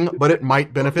Booking, but it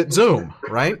might benefit Zoom,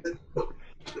 right?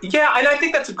 Yeah, and I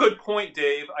think that's a good point,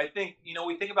 Dave. I think,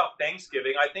 we think about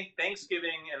Thanksgiving. I think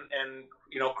Thanksgiving and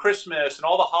Christmas and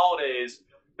all the holidays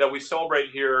that we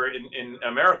celebrate here in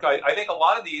America, I think a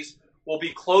lot of these will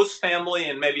be close family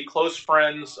and maybe close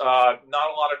friends. Not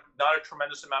a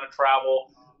tremendous amount of travel.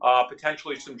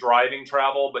 Potentially some driving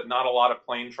travel, but not a lot of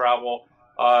plane travel.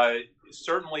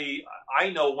 Certainly, I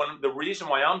know the reason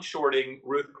why I'm shorting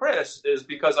Ruth Chris is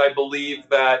because I believe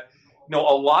that a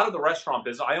lot of the restaurant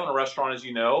business. I own a restaurant, as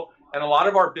you know, and a lot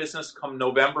of our business come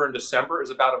November and December is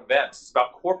about events. It's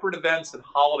about corporate events and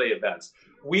holiday events.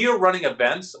 We are running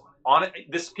events.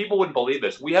 People wouldn't believe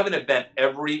this. We have an event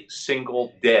every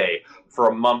single day for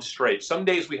a month straight. Some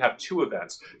days we have 2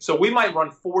 events. So we might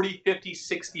run 40, 50,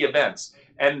 60 events.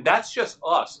 And that's just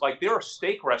us. There are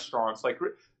steak restaurants.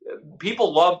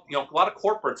 People love, a lot of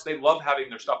corporates, they love having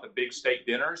their stuff at big steak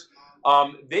dinners.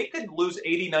 They could lose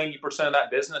 80, 90% of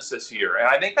that business this year. And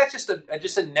I think that's just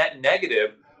a net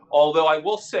negative. Although I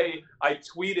will say I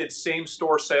tweeted same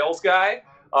store sales guy,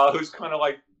 who's kind of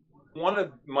one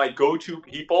of my go-to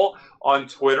people on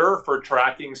Twitter for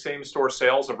tracking same-store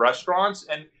sales of restaurants.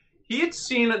 And he had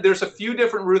seen that there's a few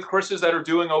different Ruth Chris's that are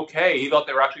doing okay. He thought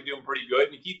they were actually doing pretty good.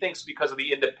 And he thinks because of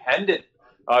the independent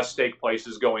steak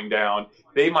places going down,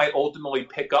 they might ultimately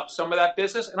pick up some of that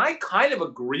business. And I kind of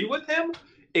agree with him,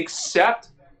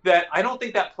 except that I don't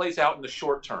think that plays out in the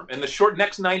short term. In the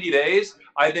next 90 days,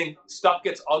 I think stuff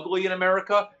gets ugly in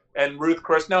America. And Ruth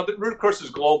Chris, now Ruth Chris is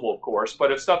global, of course,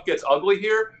 but if stuff gets ugly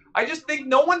here, I just think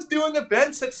no one's doing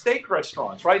events at steak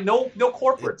restaurants, right? No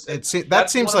corporates. That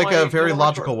seems like a very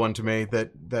logical one to me.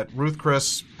 That Ruth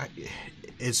Chris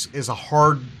is a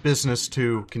hard business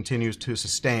to continue to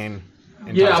sustain.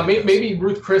 Yeah, maybe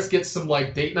Ruth Chris gets some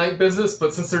date night business,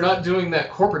 but since they're not doing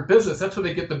that corporate business, that's where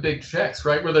they get the big checks,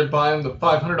 right? Where they're buying the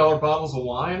 $500 bottles of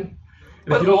wine.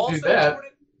 And if you don't do that.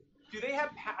 Do they have?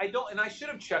 I should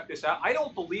have checked this out. I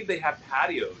don't believe they have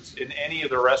patios in any of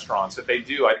their restaurants. If they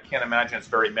do, I can't imagine it's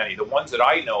very many. The ones that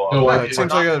I know of, it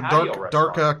seems like a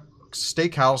dark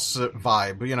steakhouse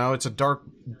vibe. It's a dark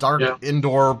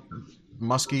indoor,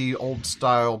 musky, old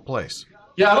style place.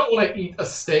 Yeah, I don't want to eat a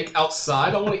steak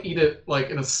outside. I want to eat it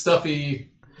in a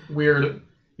stuffy, weird.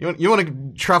 You want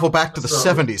to travel back to the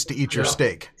 70s to eat your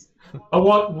steak. I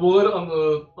want wood on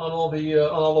all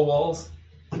the walls,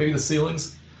 maybe the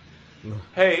ceilings.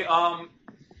 Hey,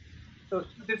 so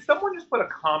did someone just put a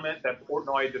comment that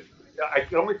Portnoy I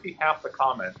could only see half the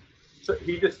comment.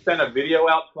 sent a video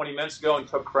out 20 minutes ago and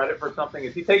took credit for something.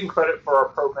 Is he taking credit for our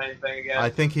propane thing again? I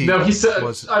think he. No, he said.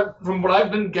 From what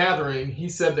I've been gathering, he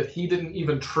said that he didn't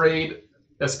even trade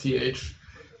SPH,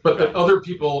 but that other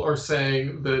people are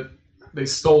saying that they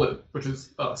stole it, which is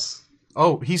us.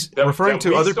 Oh, he's referring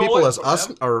to other people as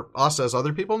us, or us as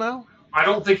other people now? I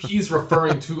don't think he's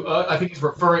referring to us. I think he's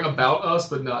referring about us,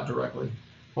 but not directly.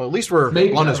 Well, at least we're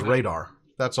on his radar.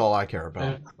 That's all I care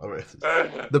about. Hey,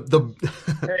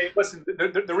 listen,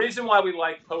 the reason why we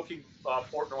like poking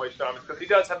Portnoy, Sean, is because he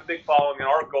does have a big following, and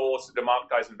our goal is to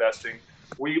democratize investing.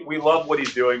 We love what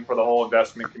he's doing for the whole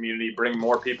investment community, bring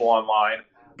more people online.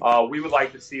 We would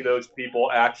like to see those people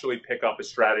actually pick up a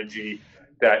strategy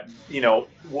that,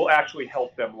 will actually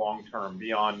help them long term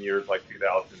beyond years like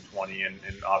 2020. And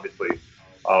obviously,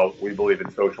 we believe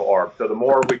in social arb. So the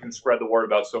more we can spread the word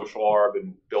about social arb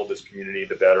and build this community,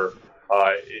 the better.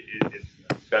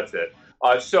 That's it.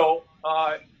 But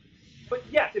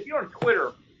yes, if you're on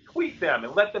Twitter, tweet them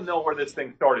and let them know where this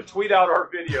thing started. Tweet out our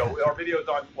video. Our video's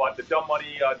on the Dumb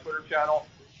Money Twitter channel.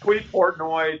 Tweet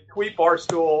Portnoy, tweet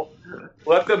Barstool.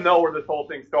 Let them know where this whole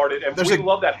thing started. And we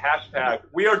love that hashtag.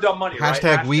 We are dumb money.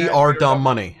 Hashtag right? we are dumb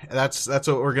money. That's what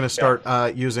we're going to start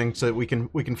using, so that we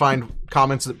can find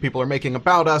comments that people are making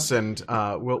about us, and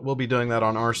we'll be doing that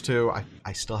on ours too.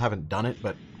 I still haven't done it,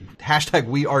 but hashtag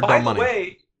we are dumb money. By the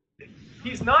way,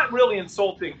 he's not really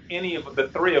insulting any of the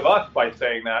three of us by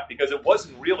saying that, because it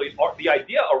wasn't really the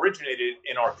idea originated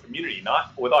in our community,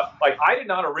 not with us. Like, I did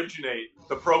not originate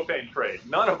the propane trade.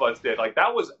 None of us did. Like,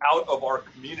 that was out of our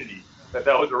community that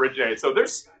was originated. So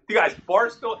there's, you guys,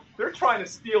 Barstool, they're trying to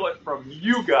steal it from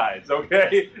you guys,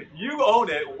 okay? You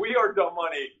own it. We are dumb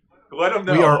money. Let them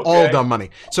know. We are all dumb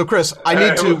money. So, Chris, I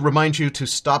need to remind you to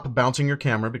stop bouncing your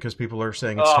camera, because people are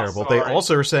saying it's terrible. Sorry. They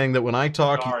also are saying that when I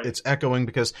talk, it's echoing,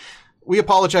 because we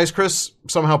apologize. Chris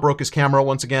somehow broke his camera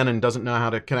once again and doesn't know how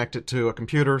to connect it to a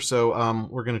computer. So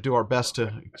we're going to do our best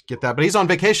to get that. But he's on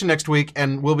vacation next week,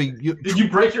 and we'll be... Did you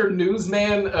break your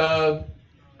newsman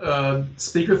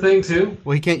speaker thing too?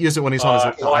 Well, he can't use it when he's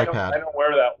on his iPad. I don't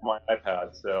wear that with my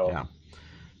iPad, so... Yeah.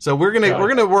 So we're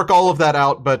gonna work all of that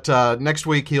out, but next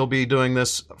week he'll be doing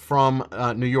this from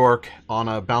New York on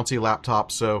a bouncy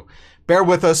laptop. So bear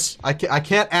with us. I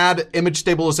can't add image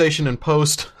stabilization in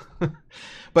post,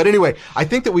 but anyway, I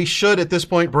think that we should at this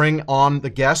point bring on the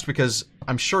guest, because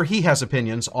I'm sure he has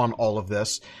opinions on all of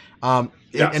this.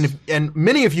 Yes. And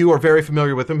many of you are very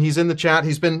familiar with him. He's in the chat.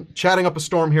 He's been chatting up a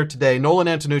storm here today. Nolan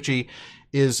Antonucci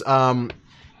is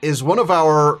one of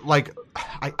our, like,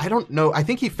 I don't know. I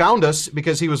think he found us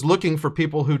because he was looking for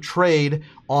people who trade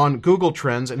on Google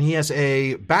Trends, and he has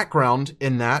a background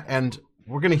in that, and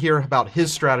we're going to hear about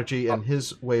his strategy and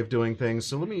his way of doing things.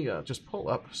 So let me just pull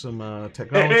up some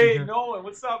technology. Hey, here. Nolan,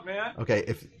 what's up, man?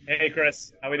 Okay. Hey,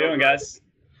 Chris. How we doing, guys?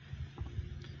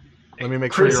 Let me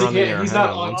make Chris, sure you're on the air. he's Hang not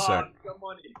on one sec.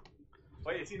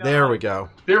 Wait, is he not There on? we go.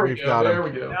 There we We've go. got him. There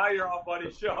we go. Now you're on,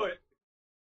 buddy. Show it.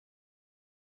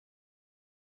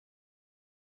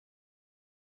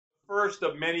 First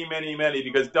of many, many, many,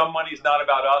 because dumb money is not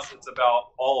about us. It's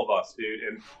about all of us, dude.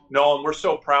 And Nolan, we're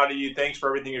so proud of you. Thanks for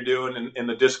everything you're doing in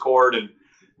the Discord. And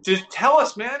just tell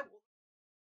us, man.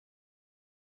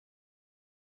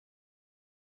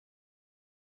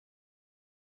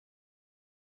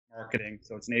 Marketing.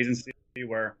 So it's an agency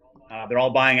where they're all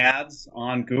buying ads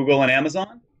on Google and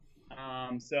Amazon.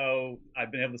 So I've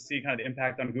been able to see kind of the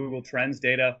impact on Google Trends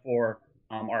data for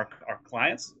our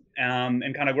clients.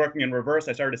 And kind of working in reverse,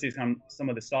 I started to see some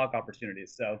of the stock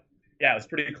opportunities. So yeah, it was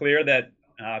pretty clear that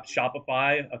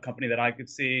Shopify, a company that I could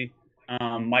see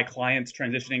my clients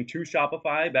transitioning to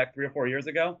Shopify back 3 or 4 years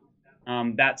ago,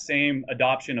 that same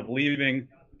adoption of leaving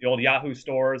the old Yahoo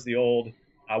stores, the old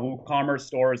WooCommerce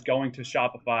stores, going to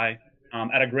Shopify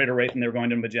at a greater rate than they were going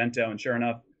to Magento. And sure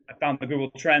enough, I found the Google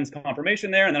Trends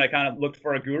confirmation there, and then I kind of looked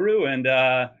for a guru, and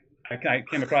I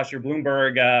came across your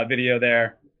Bloomberg video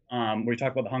there, where you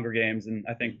talk about the Hunger Games, and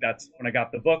I think that's when I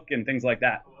got the book and things like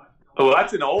that. Oh,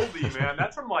 that's an oldie, man.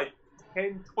 That's from like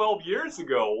 10, 12 years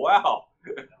ago. Wow.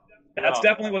 That's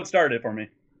definitely what started it for me.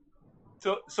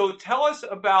 So tell us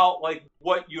about like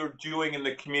what you're doing in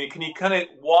the community. Can you kind of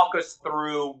walk us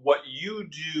through what you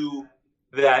do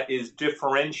that is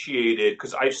differentiated?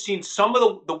 Because I've seen some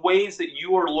of the ways that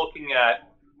you are looking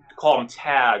at, call them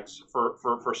tags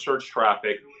for search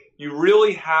traffic. You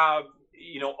really have,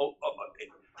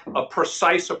 a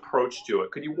precise approach to it.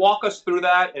 Could you walk us through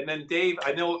that? And then Dave,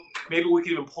 I know maybe we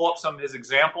could even pull up some of his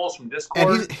examples from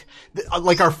Discord. And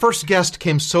like our first guest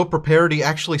came so prepared, he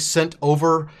actually sent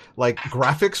over like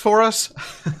graphics for us.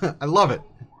 I love it.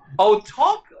 Oh,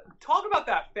 talk talk about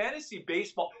that fantasy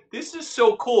baseball. This is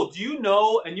so cool. Do you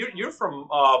know? And you're from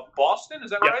Boston,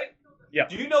 is that right? Yeah.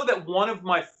 Do you know that one of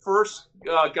my first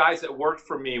guys that worked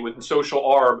for me with Social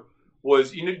Arb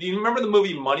was, do you remember the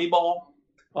movie Moneyball?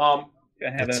 I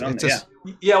have it on there.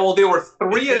 Yeah, well, there were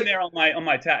three in there on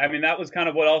my tab. I mean, that was kind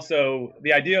of what also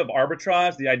the idea of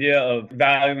arbitrage, the idea of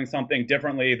valuing something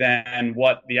differently than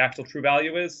what the actual true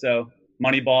value is. So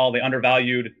Moneyball, they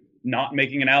undervalued not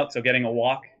making an out, so getting a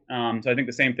walk. So I think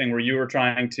the same thing where you were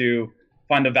trying to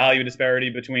find the value disparity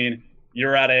between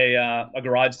you're at a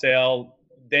garage sale,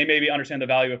 they maybe understand the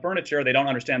value of furniture, they don't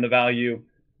understand the value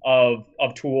of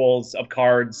tools, of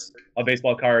cards, of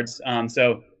baseball cards.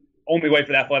 So only way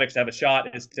for the Athletics to have a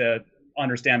shot is to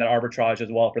understand that arbitrage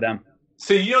as well for them.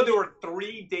 So, there were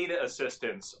 3 data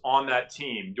assistants on that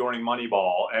team during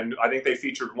Moneyball, and I think they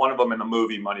featured one of them in the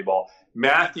movie Moneyball.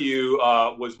 Matthew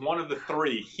was one of the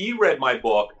 3. He read my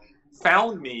book,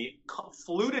 found me,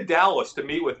 flew to Dallas to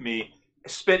meet with me,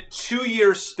 spent 2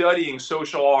 years studying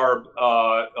Social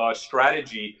Arb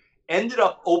strategy, ended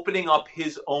up opening up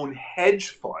his own hedge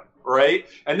fund, right?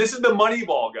 And this is the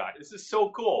Moneyball guy. This is so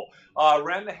cool.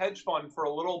 Ran the hedge fund for a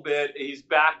little bit. He's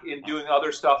back in doing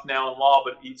other stuff now in law,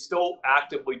 but he still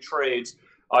actively trades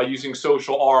using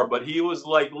Social Arb. But he was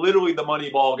like literally the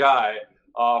Moneyball guy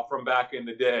from back in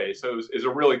the day. So it was a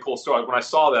really cool story. When I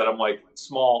saw that, I'm like,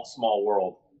 small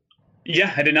world.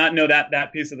 Yeah, I did not know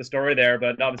that piece of the story there,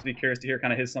 but obviously curious to hear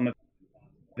kind of some of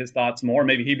his thoughts more.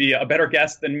 Maybe he'd be a better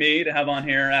guest than me to have on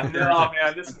here after. No,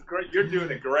 man, this is great. You're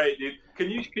doing it great, dude. Can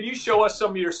you show us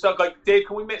some of your stuff? Like, Dave,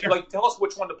 can we tell us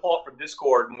which one to pull up from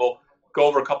Discord, and we'll go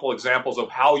over a couple examples of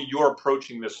how you're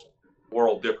approaching this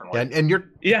world differently.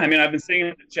 I mean, I've been seeing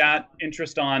in the chat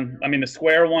interest on, the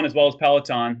Square one as well as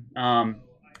Peloton.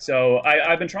 So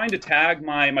I've been trying to tag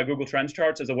my Google Trends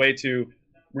charts as a way to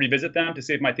revisit them to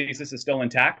see if my thesis is still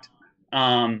intact.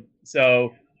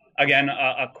 So again,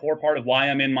 a core part of why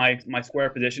I'm in my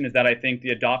Square position is that I think the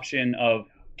adoption of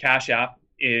Cash App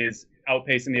is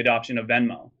outpacing the adoption of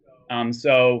Venmo.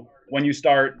 So when you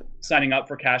start signing up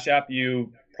for Cash App,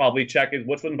 you probably check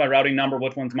which one's my routing number,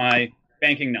 which one's my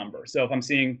banking number. So if I'm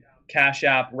seeing Cash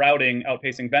App routing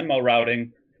outpacing Venmo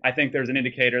routing, I think there's an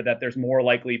indicator that there's more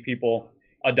likely people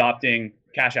adopting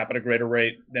Cash App at a greater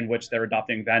rate than which they're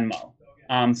adopting Venmo.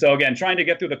 So again, trying to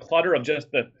get through the clutter of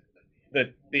just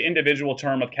the individual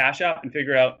term of Cash App and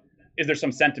figure out, is there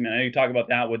some sentiment? I know you talk about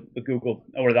that with Google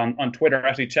or on Twitter,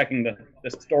 actually checking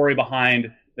the story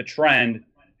behind the trend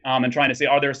and trying to see,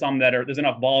 are there some there's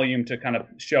enough volume to kind of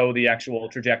show the actual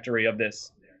trajectory of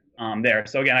this there.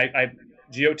 So again, I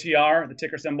GOTR, the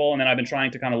ticker symbol, and then I've been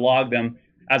trying to kind of log them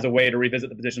as a way to revisit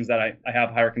the positions that I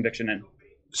have higher conviction in.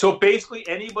 So basically,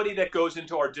 anybody that goes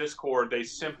into our Discord, they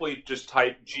simply just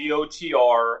type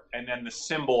GOTR and then the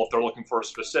symbol if they're looking for a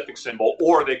specific symbol,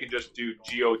 or they can just do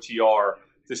GOTR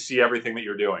to see everything that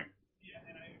you're doing.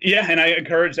 Yeah, and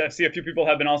I see a few people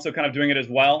have been also kind of doing it as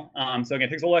well. So again,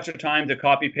 it takes a little extra time to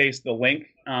copy paste the link.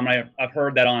 I've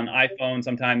heard that on iPhone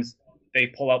sometimes they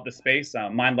pull out the space.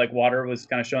 Mind Like Water was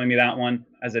kind of showing me that one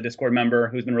as a Discord member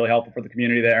who's been really helpful for the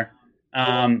community there.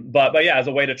 But yeah, as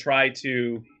a way to try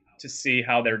to see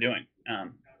how they're doing,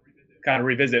 kind of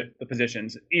revisit the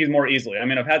positions more easily. I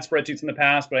mean, I've had spreadsheets in the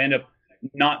past, but I end up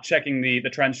not checking the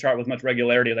trends chart with much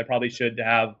regularity as I probably should to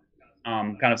have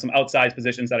kind of some outsized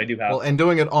positions that I do have. Well, and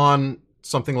doing it on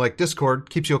something like Discord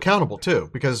keeps you accountable too,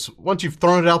 because once you've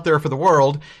thrown it out there for the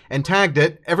world and tagged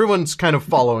it, everyone's kind of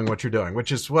following what you're doing,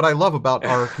 which is what I love about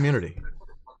our community.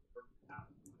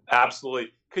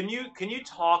 Absolutely. Can you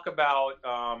talk about,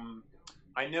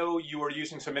 I know you were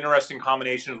using some interesting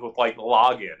combinations with like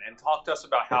login, and talk to us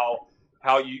about how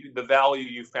the value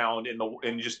you found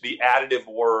in just the additive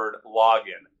word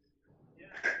login.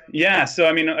 Yeah, so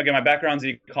I mean, again, my background's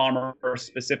e-commerce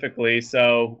specifically,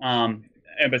 so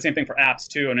but same thing for apps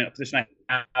too. And a position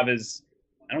I have is,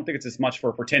 I don't think it's as much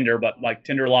for Tinder, but like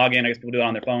Tinder login, I guess people do it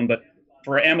on their phone. But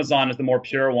for Amazon is the more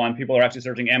pure one. People are actually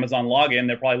searching Amazon login.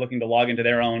 They're probably looking to log into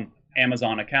their own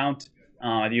Amazon account.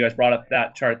 You guys brought up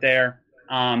that chart there.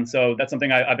 So that's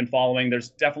something I've been following. There's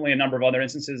definitely a number of other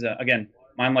instances. Again,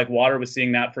 Mind Like Water was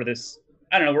seeing that for this.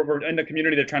 I don't know, we're in the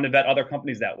community, they're trying to vet other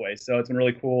companies that way. So it's been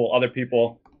really cool. Other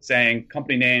people saying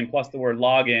company name plus the word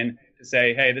login to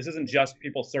say, hey, this isn't just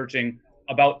people searching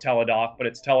about Teladoc, but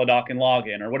it's Teladoc and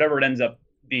login, or whatever it ends up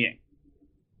being.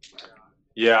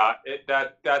 Yeah,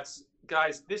 that's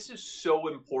guys, this is so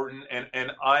important,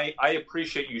 and I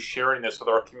appreciate you sharing this with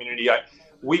our community.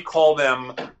 We call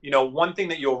them, one thing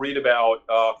that you'll read about,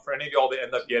 for any of y'all that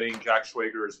end up getting Jack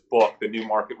Schwager's book, The New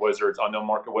Market Wizards, Unknown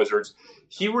Market Wizards,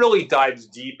 he really dives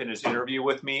deep in his interview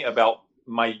with me about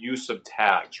my use of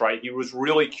tags, right? He was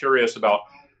really curious about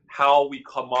how we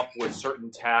come up with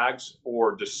certain tags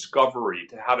for discovery,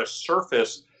 to how to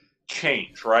surface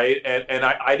change, right? And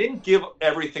I didn't give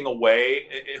everything away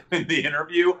in the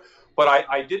interview, but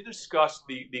I did discuss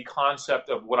the concept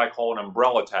of what I call an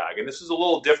umbrella tag. And this is a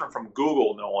little different from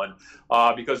Google, Nolan,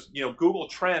 because Google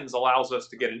Trends allows us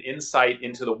to get an insight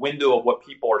into the window of what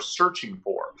people are searching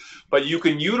for. But you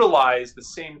can utilize the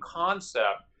same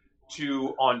concept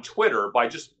on Twitter by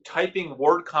just typing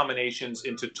word combinations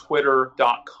into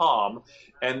twitter.com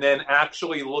and then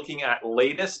actually looking at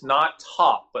latest, not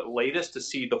top, but latest, to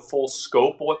see the full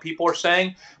scope of what people are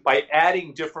saying by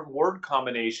adding different word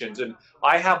combinations. And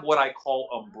I have what I call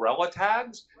umbrella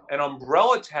tags, and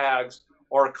umbrella tags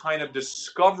are kind of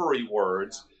discovery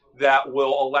words that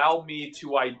will allow me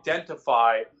to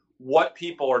identify what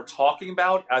people are talking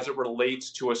about as it relates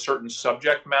to a certain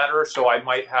subject matter. So I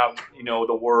might have,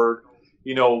 the word,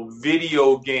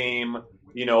 video game,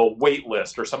 wait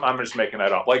list or something. I'm just making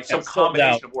that up, like some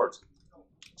combination of words.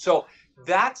 So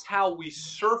that's how we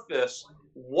surface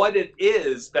what it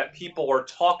is that people are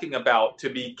talking about to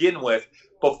begin with,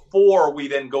 before we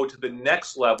then go to the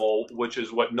next level, which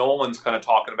is what Nolan's kind of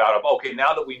talking about of, okay,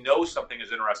 now that we know something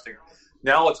is interesting,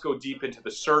 now let's go deep into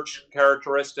the search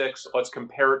characteristics. Let's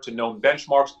compare it to known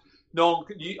benchmarks. Nolan,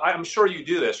 I'm sure you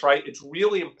do this, right? It's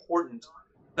really important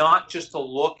not just to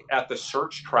look at the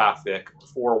search traffic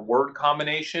for a word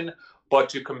combination, but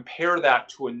to compare that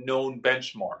to a known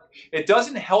benchmark. It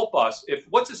doesn't help us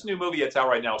what's this new movie that's out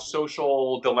right now,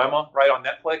 Social Dilemma, right, on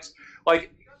Netflix?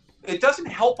 Like, it doesn't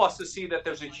help us to see that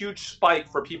there's a huge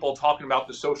spike for people talking about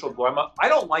the Social Dilemma. I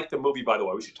don't like the movie, by the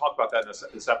way. We should talk about that in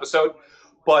this episode.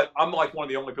 But I'm like one of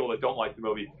the only people that don't like the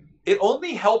movie. It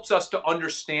only helps us to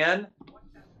understand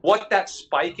what that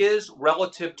spike is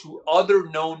relative to other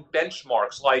known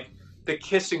benchmarks, like The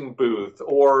Kissing Booth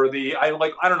or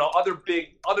other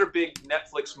big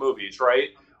Netflix movies, right,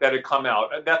 that had come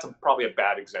out. That's probably a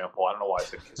bad example. I don't know why I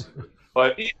said Kissing Booth,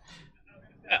 but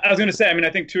I was going to say, I think I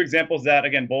think 2 examples that,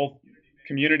 again, both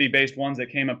community-based ones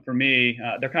that came up for me.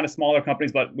 They're kind of smaller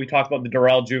companies, but we talked about the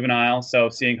Durrell Juvenile, so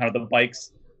seeing kind of the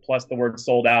bikes plus the word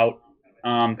sold out,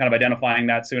 kind of identifying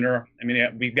that sooner.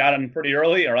 We got in pretty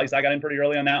early, or at least I got in pretty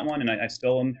early on that one, and I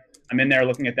still I'm in there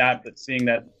looking at that, but seeing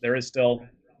that there is still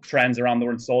trends around the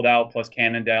word sold out plus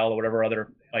Cannondale or whatever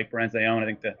other bike brands they own. I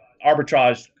think the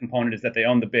arbitrage component is that they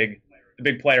own the big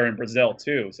player in Brazil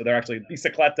too. So they're actually,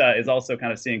 Bicicleta is also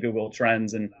kind of seeing Google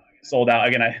Trends and sold out.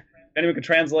 Again, if anyone can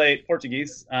translate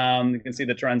Portuguese, you can see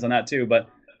the trends on that too. But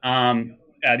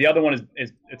the other one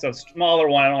is it's a smaller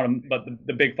one. I don't want to, but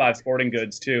the big 5 sporting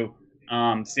goods too,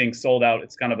 seeing sold out.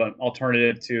 It's kind of an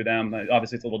alternative to them.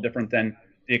 Obviously, it's a little different than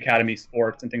the Academy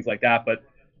Sports and things like that. But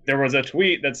there was a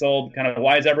tweet that sold kind of,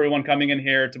 why is everyone coming in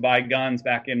here to buy guns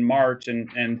back in March?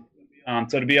 And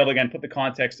so to be able to, again, put the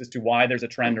context as to why there's a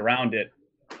trend around it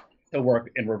to work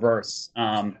in reverse.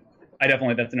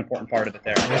 That's an important part of it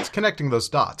there. It's connecting those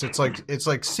dots. It's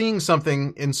like seeing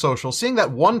something in social, seeing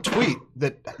that one tweet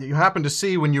that you happened to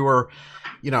see when you were,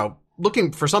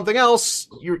 looking for something else.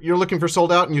 You're looking for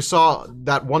sold out, and you saw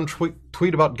that one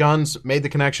tweet about guns, made the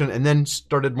connection, and then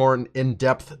started more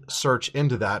in-depth search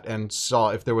into that and saw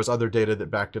if there was other data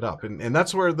that backed it up. And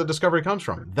that's where the discovery comes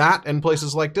from. That and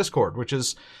places like Discord, which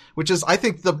is I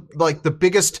think the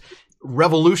biggest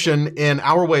revolution in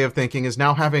our way of thinking is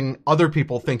now having other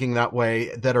people thinking that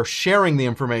way, that are sharing the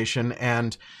information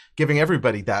and giving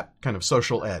everybody that kind of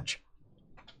social edge.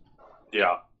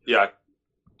 Yeah,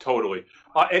 totally.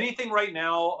 Anything right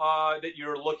now that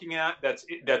you're looking at that's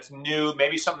new,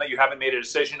 maybe something that you haven't made a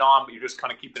decision on, but you're just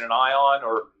kind of keeping an eye on?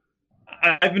 Or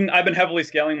I've been heavily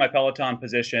scaling my Peloton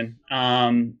position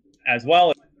as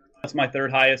well. That's my 3rd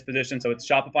highest position. So it's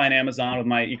Shopify and Amazon. With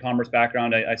my e-commerce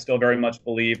background, I still very much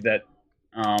believe that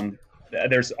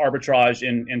there's arbitrage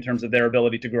in terms of their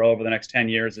ability to grow over the next 10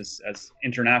 years as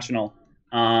international.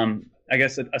 I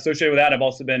guess associated with that, I've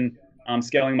also been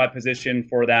scaling my position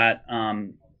for that.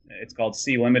 It's called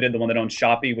C Limited, the one that owns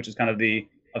Shopee, which is kind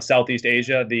of Southeast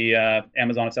Asia, the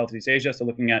Amazon of Southeast Asia. So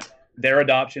looking at their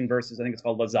adoption versus, I think it's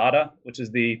called Lazada, which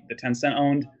is the Tencent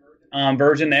owned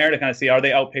version there, to kind of see, are they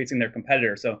outpacing their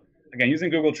competitor? So again, using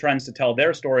Google Trends to tell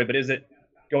their story, but is it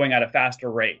going at a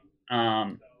faster rate?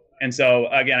 And so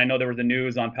again, I know there was the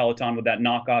news on Peloton with that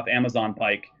knockoff Amazon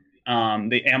bike.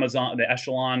 The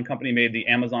Echelon company made the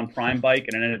Amazon Prime bike,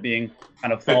 and it ended up being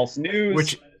kind of false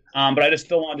news. But I just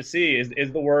still wanted to see,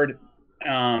 is the word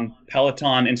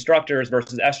Peloton instructors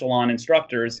versus Echelon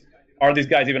instructors, are these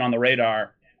guys even on the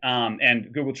radar?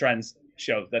 And Google Trends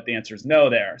shows that the answer is no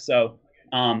there. So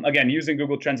again, using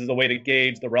Google Trends as a way to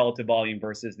gauge the relative volume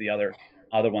versus the other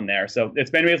one there. So it's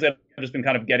been basically, I've just been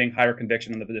kind of getting higher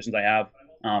conviction in the positions I have.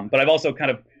 But I've also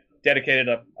kind of dedicated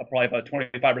probably about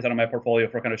 25% of my portfolio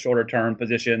for kind of shorter term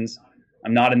positions.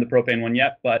 I'm not in the propane one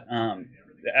yet, but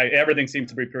everything seems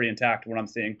to be pretty intact what I'm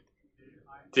seeing.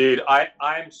 Dude,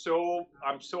 I'm so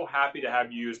happy to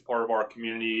have you as part of our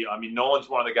community. I mean, Nolan's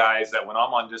one of the guys that when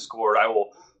I'm on Discord, I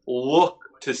will look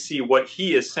to see what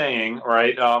he is saying,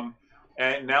 right?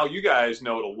 And now you guys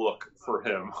know to look for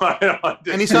him.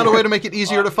 And he's found a way to make it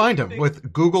easier to find him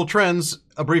with Google Trends,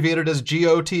 abbreviated as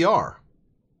GOTR.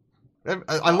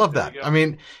 I love that. I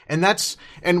mean,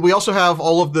 and we also have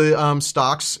all of the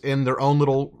stocks in their own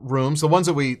little rooms. The ones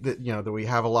that we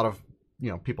have a lot of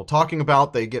people talking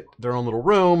about, they get their own little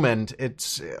room, and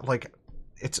it's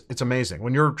amazing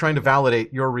when you're trying to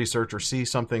validate your research or see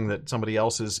something that somebody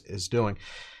else is doing.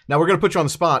 Now we're going to put you on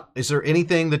the spot. Is there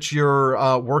anything that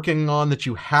you're working on that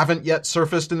you haven't yet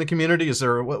surfaced in the community? Is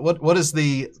there what is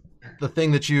the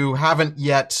thing that you haven't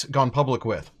yet gone public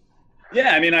with?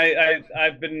 Yeah, I mean,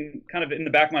 I've been kind of in the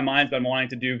back of my mind, been wanting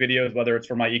to do videos, whether it's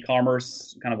for my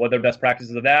e-commerce, kind of what are the best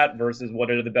practices of that versus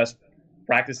what are the best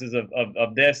practices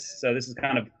of this. So this is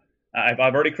kind of, I've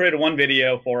already created one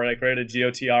video for it. I created a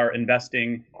GOTR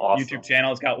investing YouTube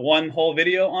channel. It's got one whole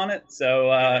video on it. So,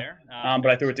 but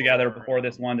I threw it together before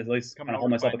this one to at least kind of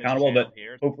hold myself accountable. But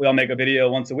hopefully I'll make a video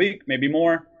once a week, maybe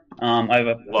more. I have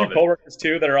a few coworkers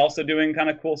too that are also doing kind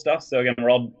of cool stuff. So again, we're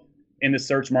all in the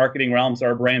search marketing realm, so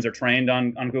our brains are trained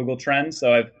on Google Trends.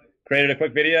 So I've created a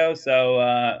quick video. So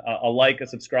a like, a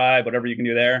subscribe, whatever you can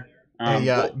do there.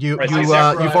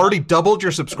 You've already doubled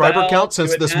your subscriber count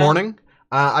since this morning.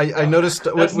 I noticed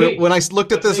when I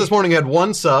looked at this morning, you had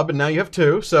 1 sub, and now you have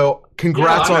 2. So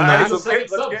congrats on that. Let's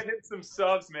get him some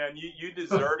subs, man. You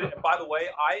deserve it. And by the way,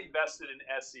 I invested in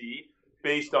SE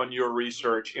based on your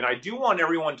research, and I do want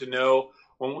everyone to know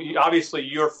obviously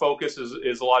your focus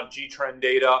is a lot of G-Trend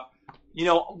data.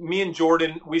 Me and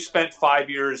Jordan, we spent 5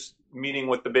 years meeting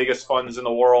with the biggest funds in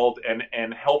the world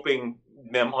and helping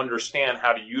them understand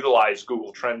how to utilize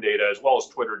Google Trend data as well as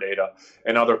Twitter data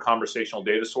and other conversational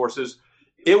data sources.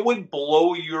 It would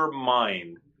blow your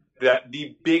mind that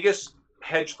the biggest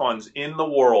hedge funds in the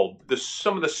world,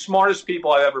 some of the smartest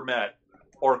people I've ever met,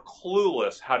 are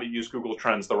clueless how to use Google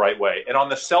Trends the right way. And on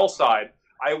the sell side,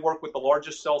 I work with the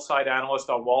largest sell side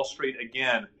analyst on Wall Street,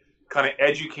 again, kind of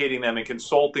educating them and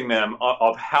consulting them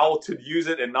of how to use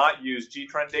it and not use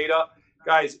G-Trend data.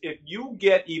 Guys, if you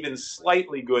get even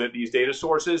slightly good at these data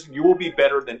sources, you will be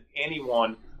better than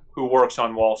anyone who works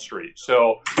on Wall Street.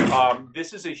 So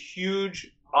this is a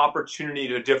huge opportunity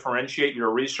to differentiate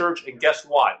your research. And guess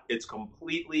what? It's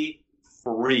completely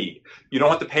free. You don't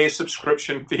have to pay a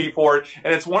subscription fee for it.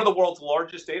 And it's one of the world's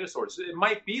largest data sources. It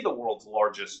might be the world's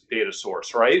largest data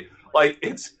source, right? Like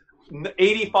it's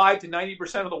 85 to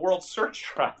 90% of the world's search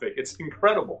traffic. It's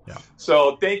incredible. Yeah.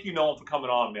 So thank you, Nolan, for coming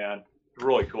on, man.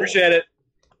 Really cool. Appreciate it.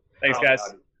 Thanks, guys.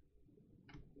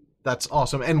 That's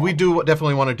awesome. And we do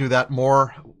definitely want to do that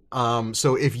more.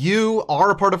 So if you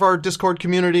are a part of our Discord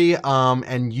community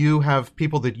and you have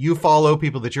people that you follow,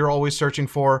 people that you're always searching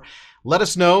for, let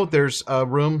us know. There's a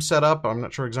room set up. I'm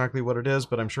not sure exactly what it is,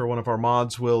 but I'm sure one of our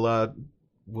mods will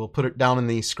put it down in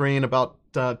the screen about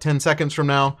 10 seconds from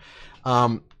now.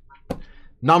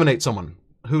 Nominate someone.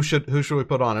 Who should we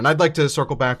put on? And I'd like to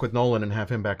circle back with Nolan and have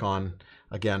him back on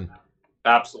again.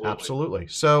 Absolutely.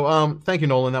 So thank you,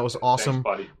 Nolan. That was awesome.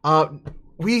 Thanks, buddy.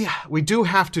 We do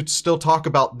have to still talk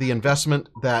about the investment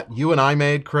that you and I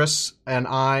made. Chris and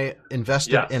I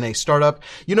invested in a startup.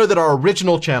 You know that our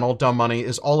original channel, Dumb Money,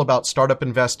 is all about startup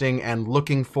investing and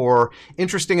looking for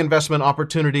interesting investment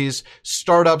opportunities,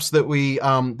 startups that we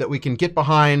can get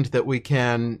behind, that we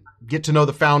can get to know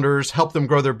the founders, help them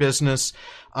grow their business.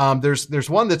 There's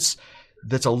one that's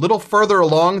a little further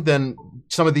along than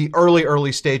some of the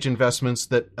early stage investments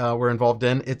that we're involved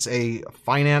in. It's a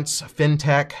finance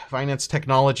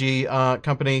technology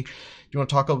company. Do you want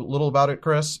to talk a little about it,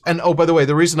 Chris? And oh, by the way,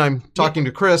 the reason I'm talking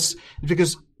to Chris is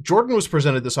because Jordan was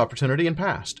presented this opportunity and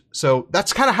passed. So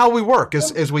that's kind of how we work,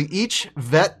 as we each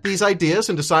vet these ideas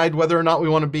and decide whether or not we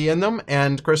want to be in them.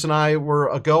 And Chris and I were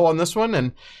a go on this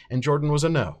one, and Jordan was a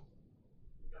no.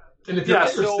 And if you're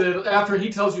interested, after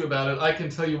he tells you about it, I can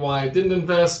tell you why I didn't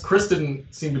invest. Chris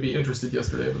didn't seem to be interested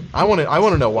yesterday. But I want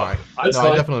to know why. I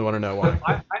definitely want to know why.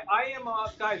 I am,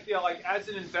 guys, like as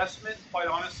an investment, quite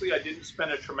honestly, I didn't spend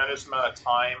a tremendous amount of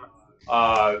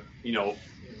time,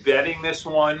 vetting this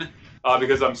one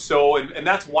because I'm so, and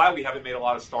that's why we haven't made a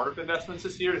lot of startup investments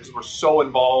this year, because we're so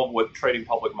involved with trading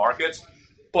public markets.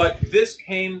 But this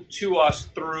came to us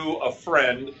through a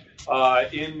friend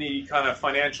in the kind of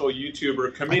financial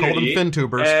YouTuber community. I call them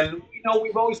FinTubers. And,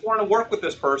 we've always wanted to work with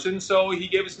this person. So he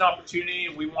gave us an opportunity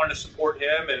and we wanted to support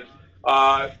him. And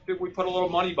We put a little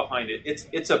money behind it.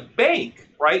 It's a bank,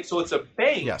 right? So it's a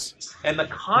bank. Yes. And the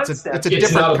concept it's a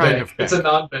different kind of bank. It's a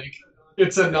non-bank.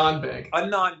 It's a non-bank. A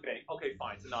non-bank. Okay,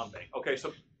 fine. It's a non-bank. Okay,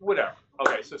 so whatever.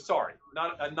 Okay, so sorry,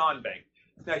 not a non-bank.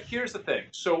 Now here's the thing.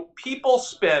 So people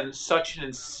spend such an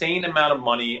insane amount of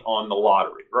money on the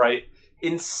lottery, right?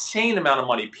 Insane amount of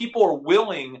money. People are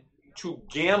willing to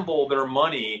gamble their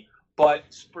money, but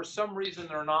for some reason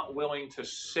they're not willing to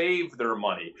save their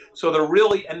money. So they're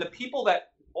really, and the people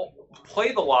that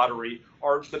play the lottery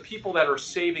are the people that are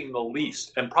saving the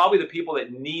least, and probably the people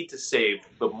that need to save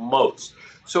the most.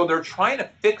 So they're trying to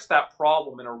fix that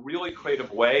problem in a really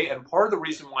creative way. And part of the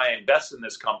reason why I invest in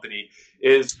this company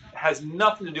has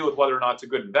nothing to do with whether or not it's a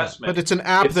good investment. But it's an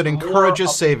app that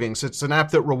encourages savings. It's an app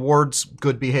that rewards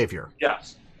good behavior.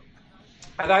 Yes.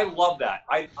 And I love that.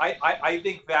 I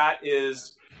think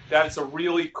that's a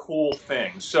really cool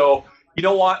thing. So, you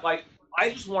know what? Like, I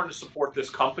just wanted to support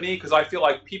this company because I feel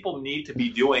like people need to be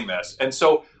doing this. And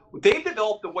so they've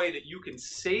developed a way that you can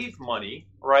save money,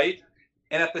 right?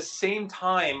 And at the same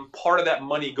time, part of that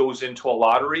money goes into a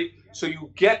lottery. So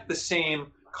you get the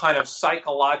same kind of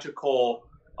psychological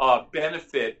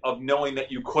benefit of knowing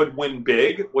that you could win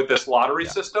big with this lottery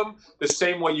system, the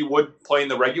same way you would play in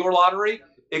the regular lottery,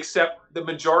 except the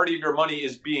majority of your money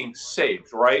is being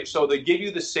saved, right? So they give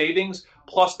you the savings,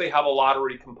 plus they have a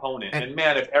lottery component. And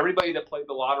man, if everybody that played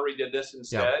the lottery did this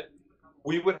instead,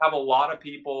 we would have a lot of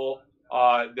people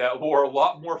that were a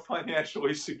lot more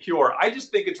financially secure. I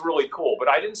just think it's really cool, but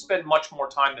I didn't spend much more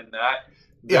time than that.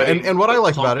 Yeah, and what I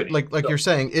like about it, like you're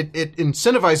saying, it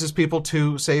incentivizes people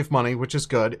to save money, which is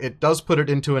good. It does put it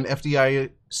into an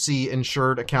FDIC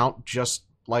insured account, just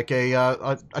like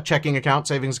a checking account,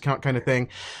 savings account kind of thing.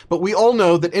 But we all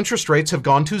know that interest rates have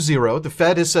gone to zero. The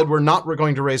Fed has said we're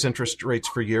going to raise interest rates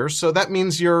for years. So that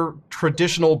means your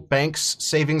traditional bank's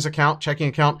savings account, checking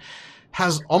account,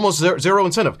 has almost zero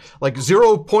incentive. Like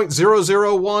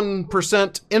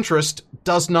 0.001% interest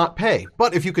does not pay.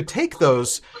 But if you could take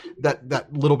that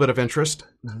little bit of interest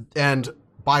and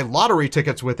buy lottery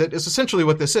tickets with it, is essentially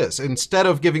what this is. Instead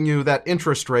of giving you that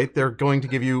interest rate, they're going to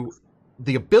give you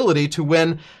the ability to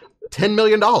win $10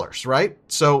 million, right?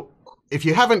 So if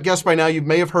you haven't guessed by now, you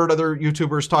may have heard other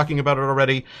YouTubers talking about it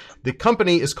already. The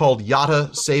company is called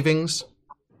Yotta Savings.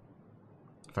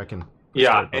 If I can...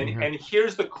 Yeah, and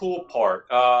here's the cool part.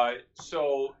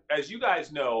 So as you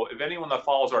guys know, if anyone that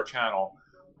follows our channel,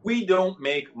 we don't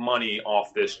make money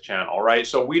off this channel, right?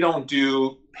 So we don't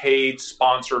do paid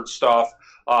sponsored stuff.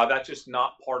 That's just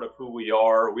not part of who we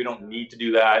are. We don't need to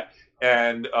do that.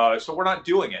 And so we're not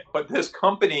doing it. But this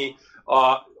company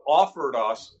offered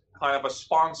us kind of a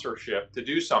sponsorship to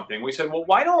do something. We said, well,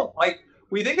 why don't,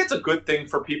 we think it's a good thing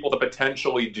for people to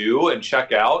potentially do and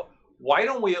check out. Why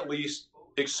don't we at least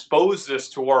expose this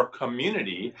to our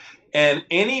community, and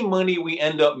any money we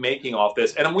end up making off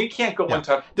this, and we can't go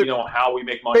into how we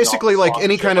make money. Basically, like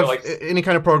any kind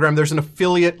of program, there's an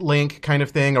affiliate link kind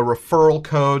of thing, a referral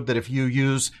code that if you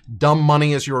use Dumb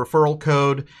Money as your referral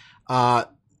code,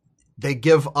 they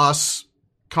give us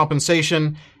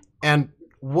compensation, and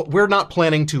we're not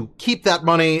planning to keep that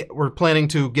money. We're planning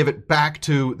to give it back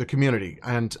to the community,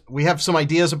 and we have some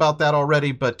ideas about that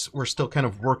already, but we're still kind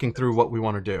of working through what we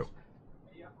want to do.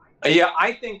 Yeah,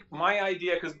 I think my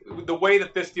idea, because the way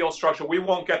that this deal is structured, we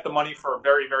won't get the money for a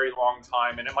very, very long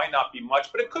time, and it might not be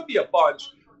much, but it could be a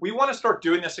bunch. We want to start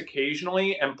doing this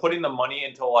occasionally and putting the money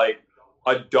into like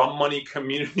a Dumb Money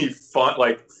community fund,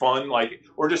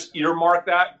 or just earmark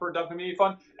that for a Dumb Community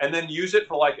Fund, and then use it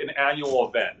for like an annual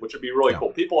event, which would be really cool.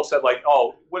 People have said like,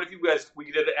 oh, what if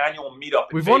we did an annual meetup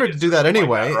in We've Vegas wanted to do that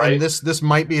anyway, like that, right? and this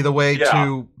might be the way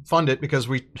to fund it, because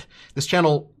this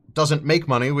channel doesn't make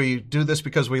money. We do this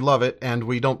because we love it, and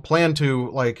we don't plan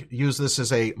to use this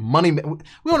as a money. We want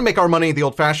to make our money the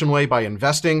old-fashioned way by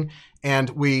investing, and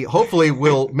we hopefully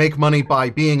will make money by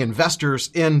being investors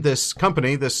in this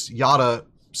company, this Yotta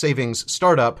Savings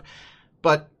startup.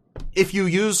 But if you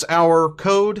use our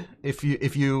code, if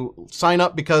you sign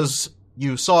up because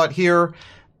you saw it here,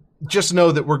 just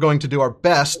know that we're going to do our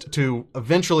best to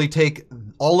eventually take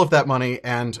all of that money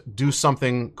and do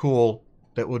something cool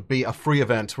that would be a free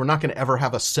event. We're not going to ever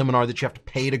have a seminar that you have to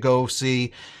pay to go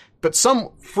see, but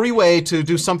some free way to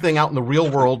do something out in the real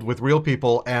world with real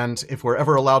people. And if we're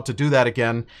ever allowed to do that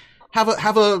again, have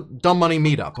a Dumb Money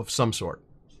meetup of some sort.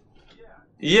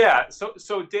 Yeah.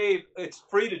 So Dave, it's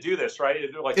free to do this, right?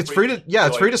 It's free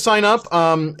to sign up.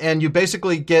 And you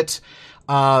basically get,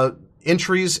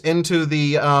 entries into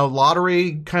the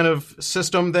lottery kind of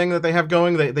system thing that they have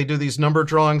going. They do these number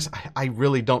drawings. I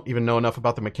really don't even know enough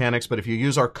about the mechanics, but if you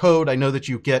use our code, I know that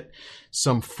you get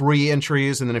some free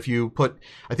entries. And then if you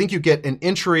I think you get an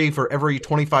entry for every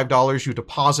 $25 you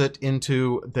deposit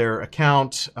into their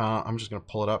account. I'm just going to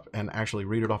pull it up and actually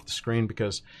read it off the screen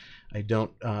because I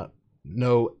don't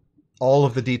know all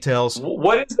of the details.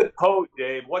 What is the code,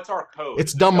 Dave? What's our code?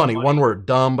 It's dumb money. One word,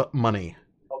 dumb money.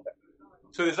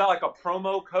 So is that like a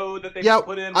promo code that they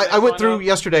put in? I went through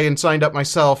yesterday and signed up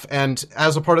myself. And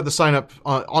as a part of the sign up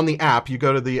on the app, you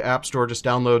go to the App Store, just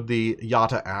download the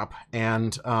Yata app,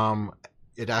 and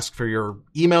it asks for your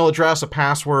email address, a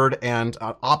password, and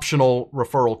an optional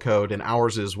referral code. And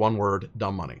ours is one word,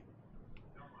 dumb money.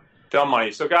 Dumb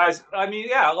money. So guys, I mean,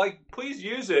 yeah, like please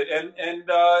use it, and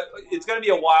it's going to be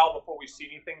a while before we see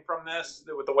anything from this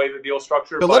with the way the deal's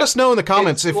structured. But let us know in the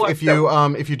comments if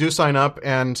you do sign up,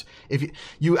 and if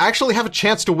you actually have a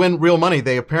chance to win real money.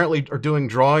 They apparently are doing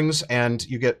drawings, and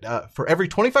you get for every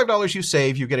 $25 you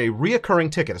save, you get a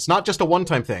reoccurring ticket. It's not just a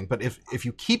one-time thing, but if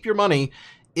you keep your money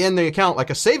in the account like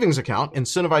a savings account,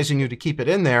 incentivizing you to keep it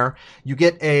in there, you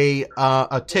get a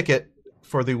ticket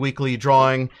for the weekly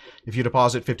drawing. If you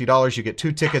deposit $50, you get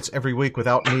 2 tickets every week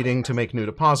without needing to make new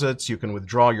deposits. You can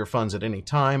withdraw your funds at any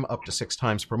time, up to 6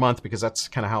 times per month, because that's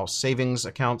kind of how savings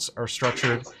accounts are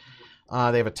structured.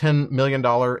 They have a $10 million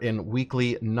in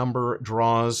weekly number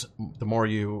draws. The more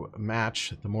you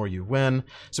match, the more you win.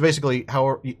 So basically,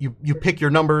 how you pick your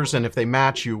numbers, and if they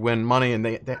match, you win money.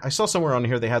 And I saw somewhere on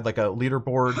here they had like a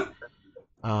leaderboard.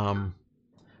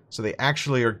 So they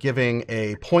actually are giving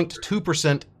a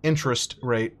 0.2% interest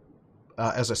rate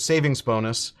as a savings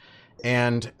bonus,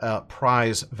 and a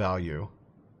prize value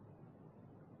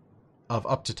of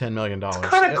up to $10 million. Cool.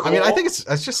 I mean, I think it's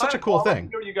just such a cool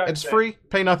thing. It's free,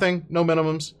 pay nothing, no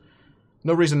minimums,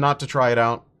 no reason not to try it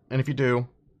out. And if you do,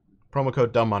 promo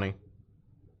code dumb money.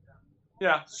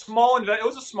 Yeah, it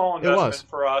was a small investment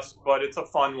for us, but it's a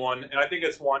fun one, and I think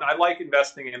it's one. I like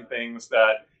investing in things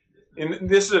that. And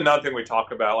this is another thing we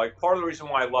talk about. Like, part of the reason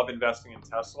why I love investing in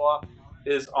Tesla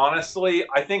is, honestly,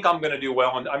 I think I'm going to do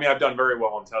well. I've done very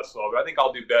well in Tesla, but I think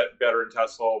I'll do better in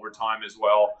Tesla over time as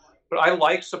well. But I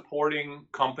like supporting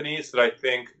companies that I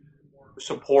think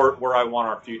support where I want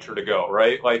our future to go,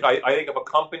 right? Like, I think if a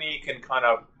company can kind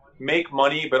of make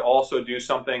money, but also do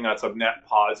something that's a net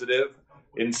positive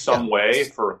in some way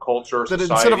for culture, society.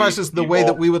 That incentivizes the way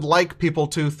that we would like people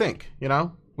to think, you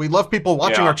know? We love people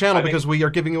watching our channel because we are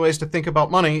giving you ways to think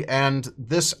about money, and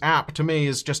this app to me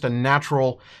is just a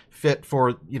natural fit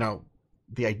for,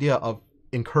 the idea of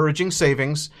encouraging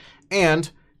savings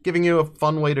and giving you a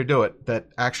fun way to do it that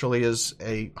actually is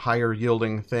a higher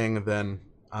yielding thing than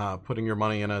putting your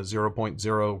money in a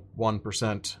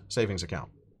 0.01% savings account.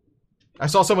 I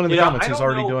saw someone in the comments who's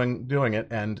already doing it,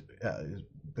 and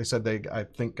they said I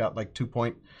think got like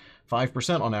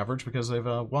 2.5% on average because they've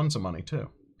won some money too.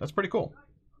 That's pretty cool.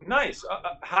 Nice.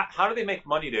 How do they make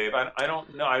money, Dave? I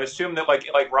don't know. I assume that like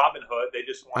Robinhood, they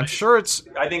just want. I'm sure it's.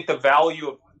 I think the value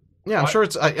of. Yeah, I'm sure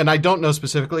it's, and I don't know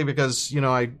specifically because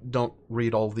I don't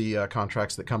read all the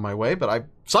contracts that come my way, but I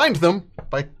signed them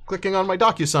by clicking on my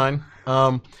DocuSign.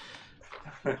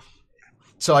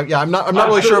 So I'm not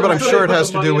really sure, but I'm sure it has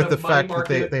to do with the fact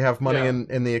that they have money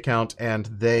in the account, and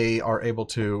they are able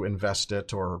to invest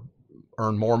it or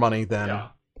earn more money than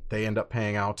they end up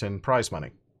paying out in prize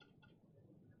money.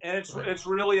 And it's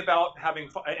really about having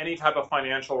any type of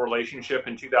financial relationship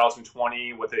in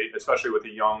 2020 especially with a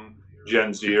young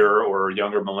Gen Zer or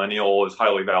younger millennial is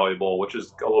highly valuable, which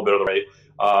is a little bit of the rate.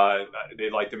 They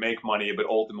like to make money, but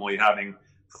ultimately having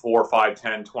 4, 5,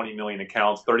 10, 20 million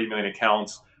accounts, 30 million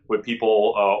accounts with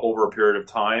people over a period of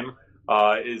time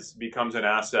becomes an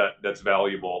asset that's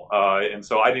valuable. And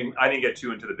so I didn't get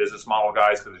too into the business model,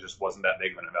 guys, because it just wasn't that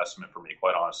big of an investment for me,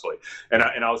 quite honestly. And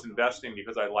I was investing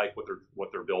because I like what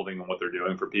they're building and what they're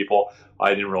doing for people.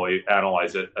 I didn't really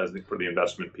analyze it for the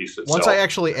investment piece itself. Once I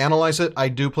actually analyze it, I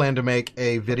do plan to make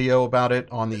a video about it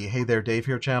on the Hey There Dave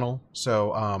Here channel.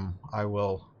 So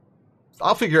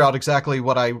I'll figure out exactly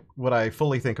what I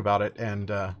fully think about it,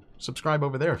 and subscribe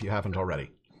over there if you haven't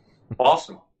already.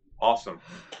 Awesome.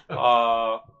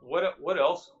 What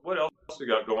else we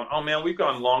got going? Oh man, we've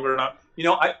gone longer than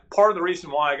part of the reason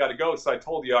why I got to go is I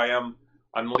told you I'm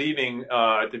leaving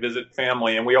to visit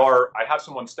family, and I have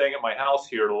someone staying at my house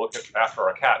here to look after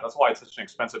our cat. That's why it's such an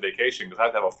expensive vacation, because I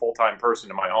have to have a full-time person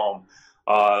in my home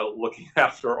looking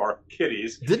after our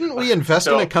kitties. Didn't we invest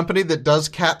in a company that does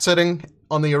cat sitting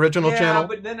on the original channel? Yeah,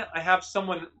 but then I have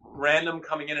someone random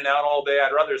coming in and out all day.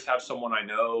 I'd rather just have someone I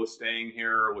know staying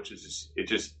here, which is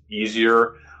just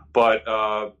easier. But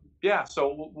yeah,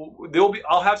 so there'll be.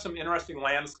 I'll have some interesting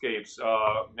landscapes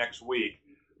next week.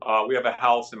 We have a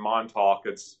house in Montauk.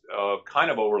 It's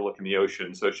kind of overlooking the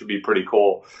ocean, so it should be pretty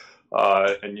cool.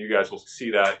 And you guys will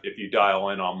see that if you dial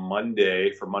in on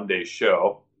Monday for Monday's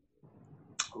show.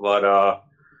 But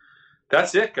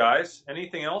that's it, guys.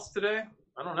 Anything else today?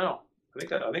 I don't know. I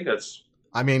think that's.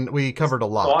 I mean, we covered a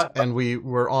lot, and we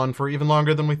were on for even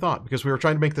longer than we thought because we were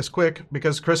trying to make this quick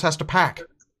because Chris has to pack.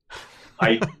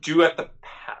 I do have to pack.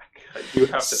 I do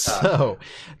have to pack. So,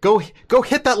 go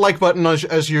hit that like button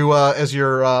as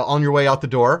you're on your way out the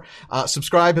door.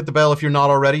 Subscribe, hit the bell if you're not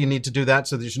already. You need to do that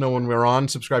so that you know when we're on.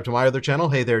 Subscribe to my other channel.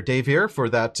 Hey there, Dave here for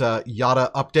that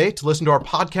Yada update. Listen to our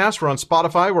podcast. We're on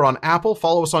Spotify. We're on Apple.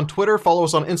 Follow us on Twitter. Follow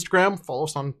us on Instagram. Follow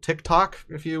us on TikTok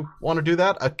if you want to do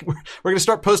that. We're going to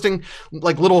start posting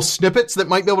like little snippets that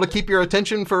might be able to keep your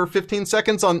attention for 15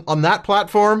 seconds on that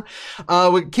platform.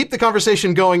 We keep the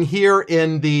conversation going here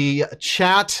in the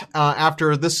chat.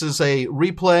 After this is a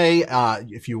replay,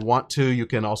 if you want to, you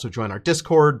can also join our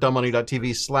Discord,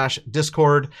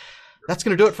 dumbmoney.tv/Discord. That's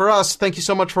going to do it for us. Thank you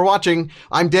so much for watching.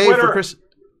 I'm Dave Twitter. for Chris.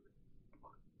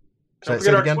 Don't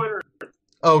forget our Twitter.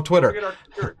 Oh, Twitter. Don't forget our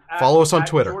Twitter. Follow us on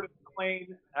Twitter. Jordan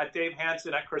McLean, at Dave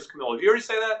Hansen, at Chris Camillo. Did you already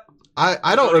say that?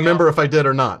 I don't remember if I did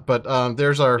or not, but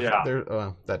there's our.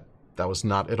 Yeah. That was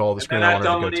not at all the screen And I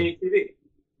then wanted at to go to. Dumb Money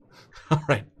TV. All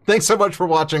right. Thanks so much for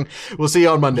watching. We'll see you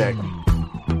on Monday.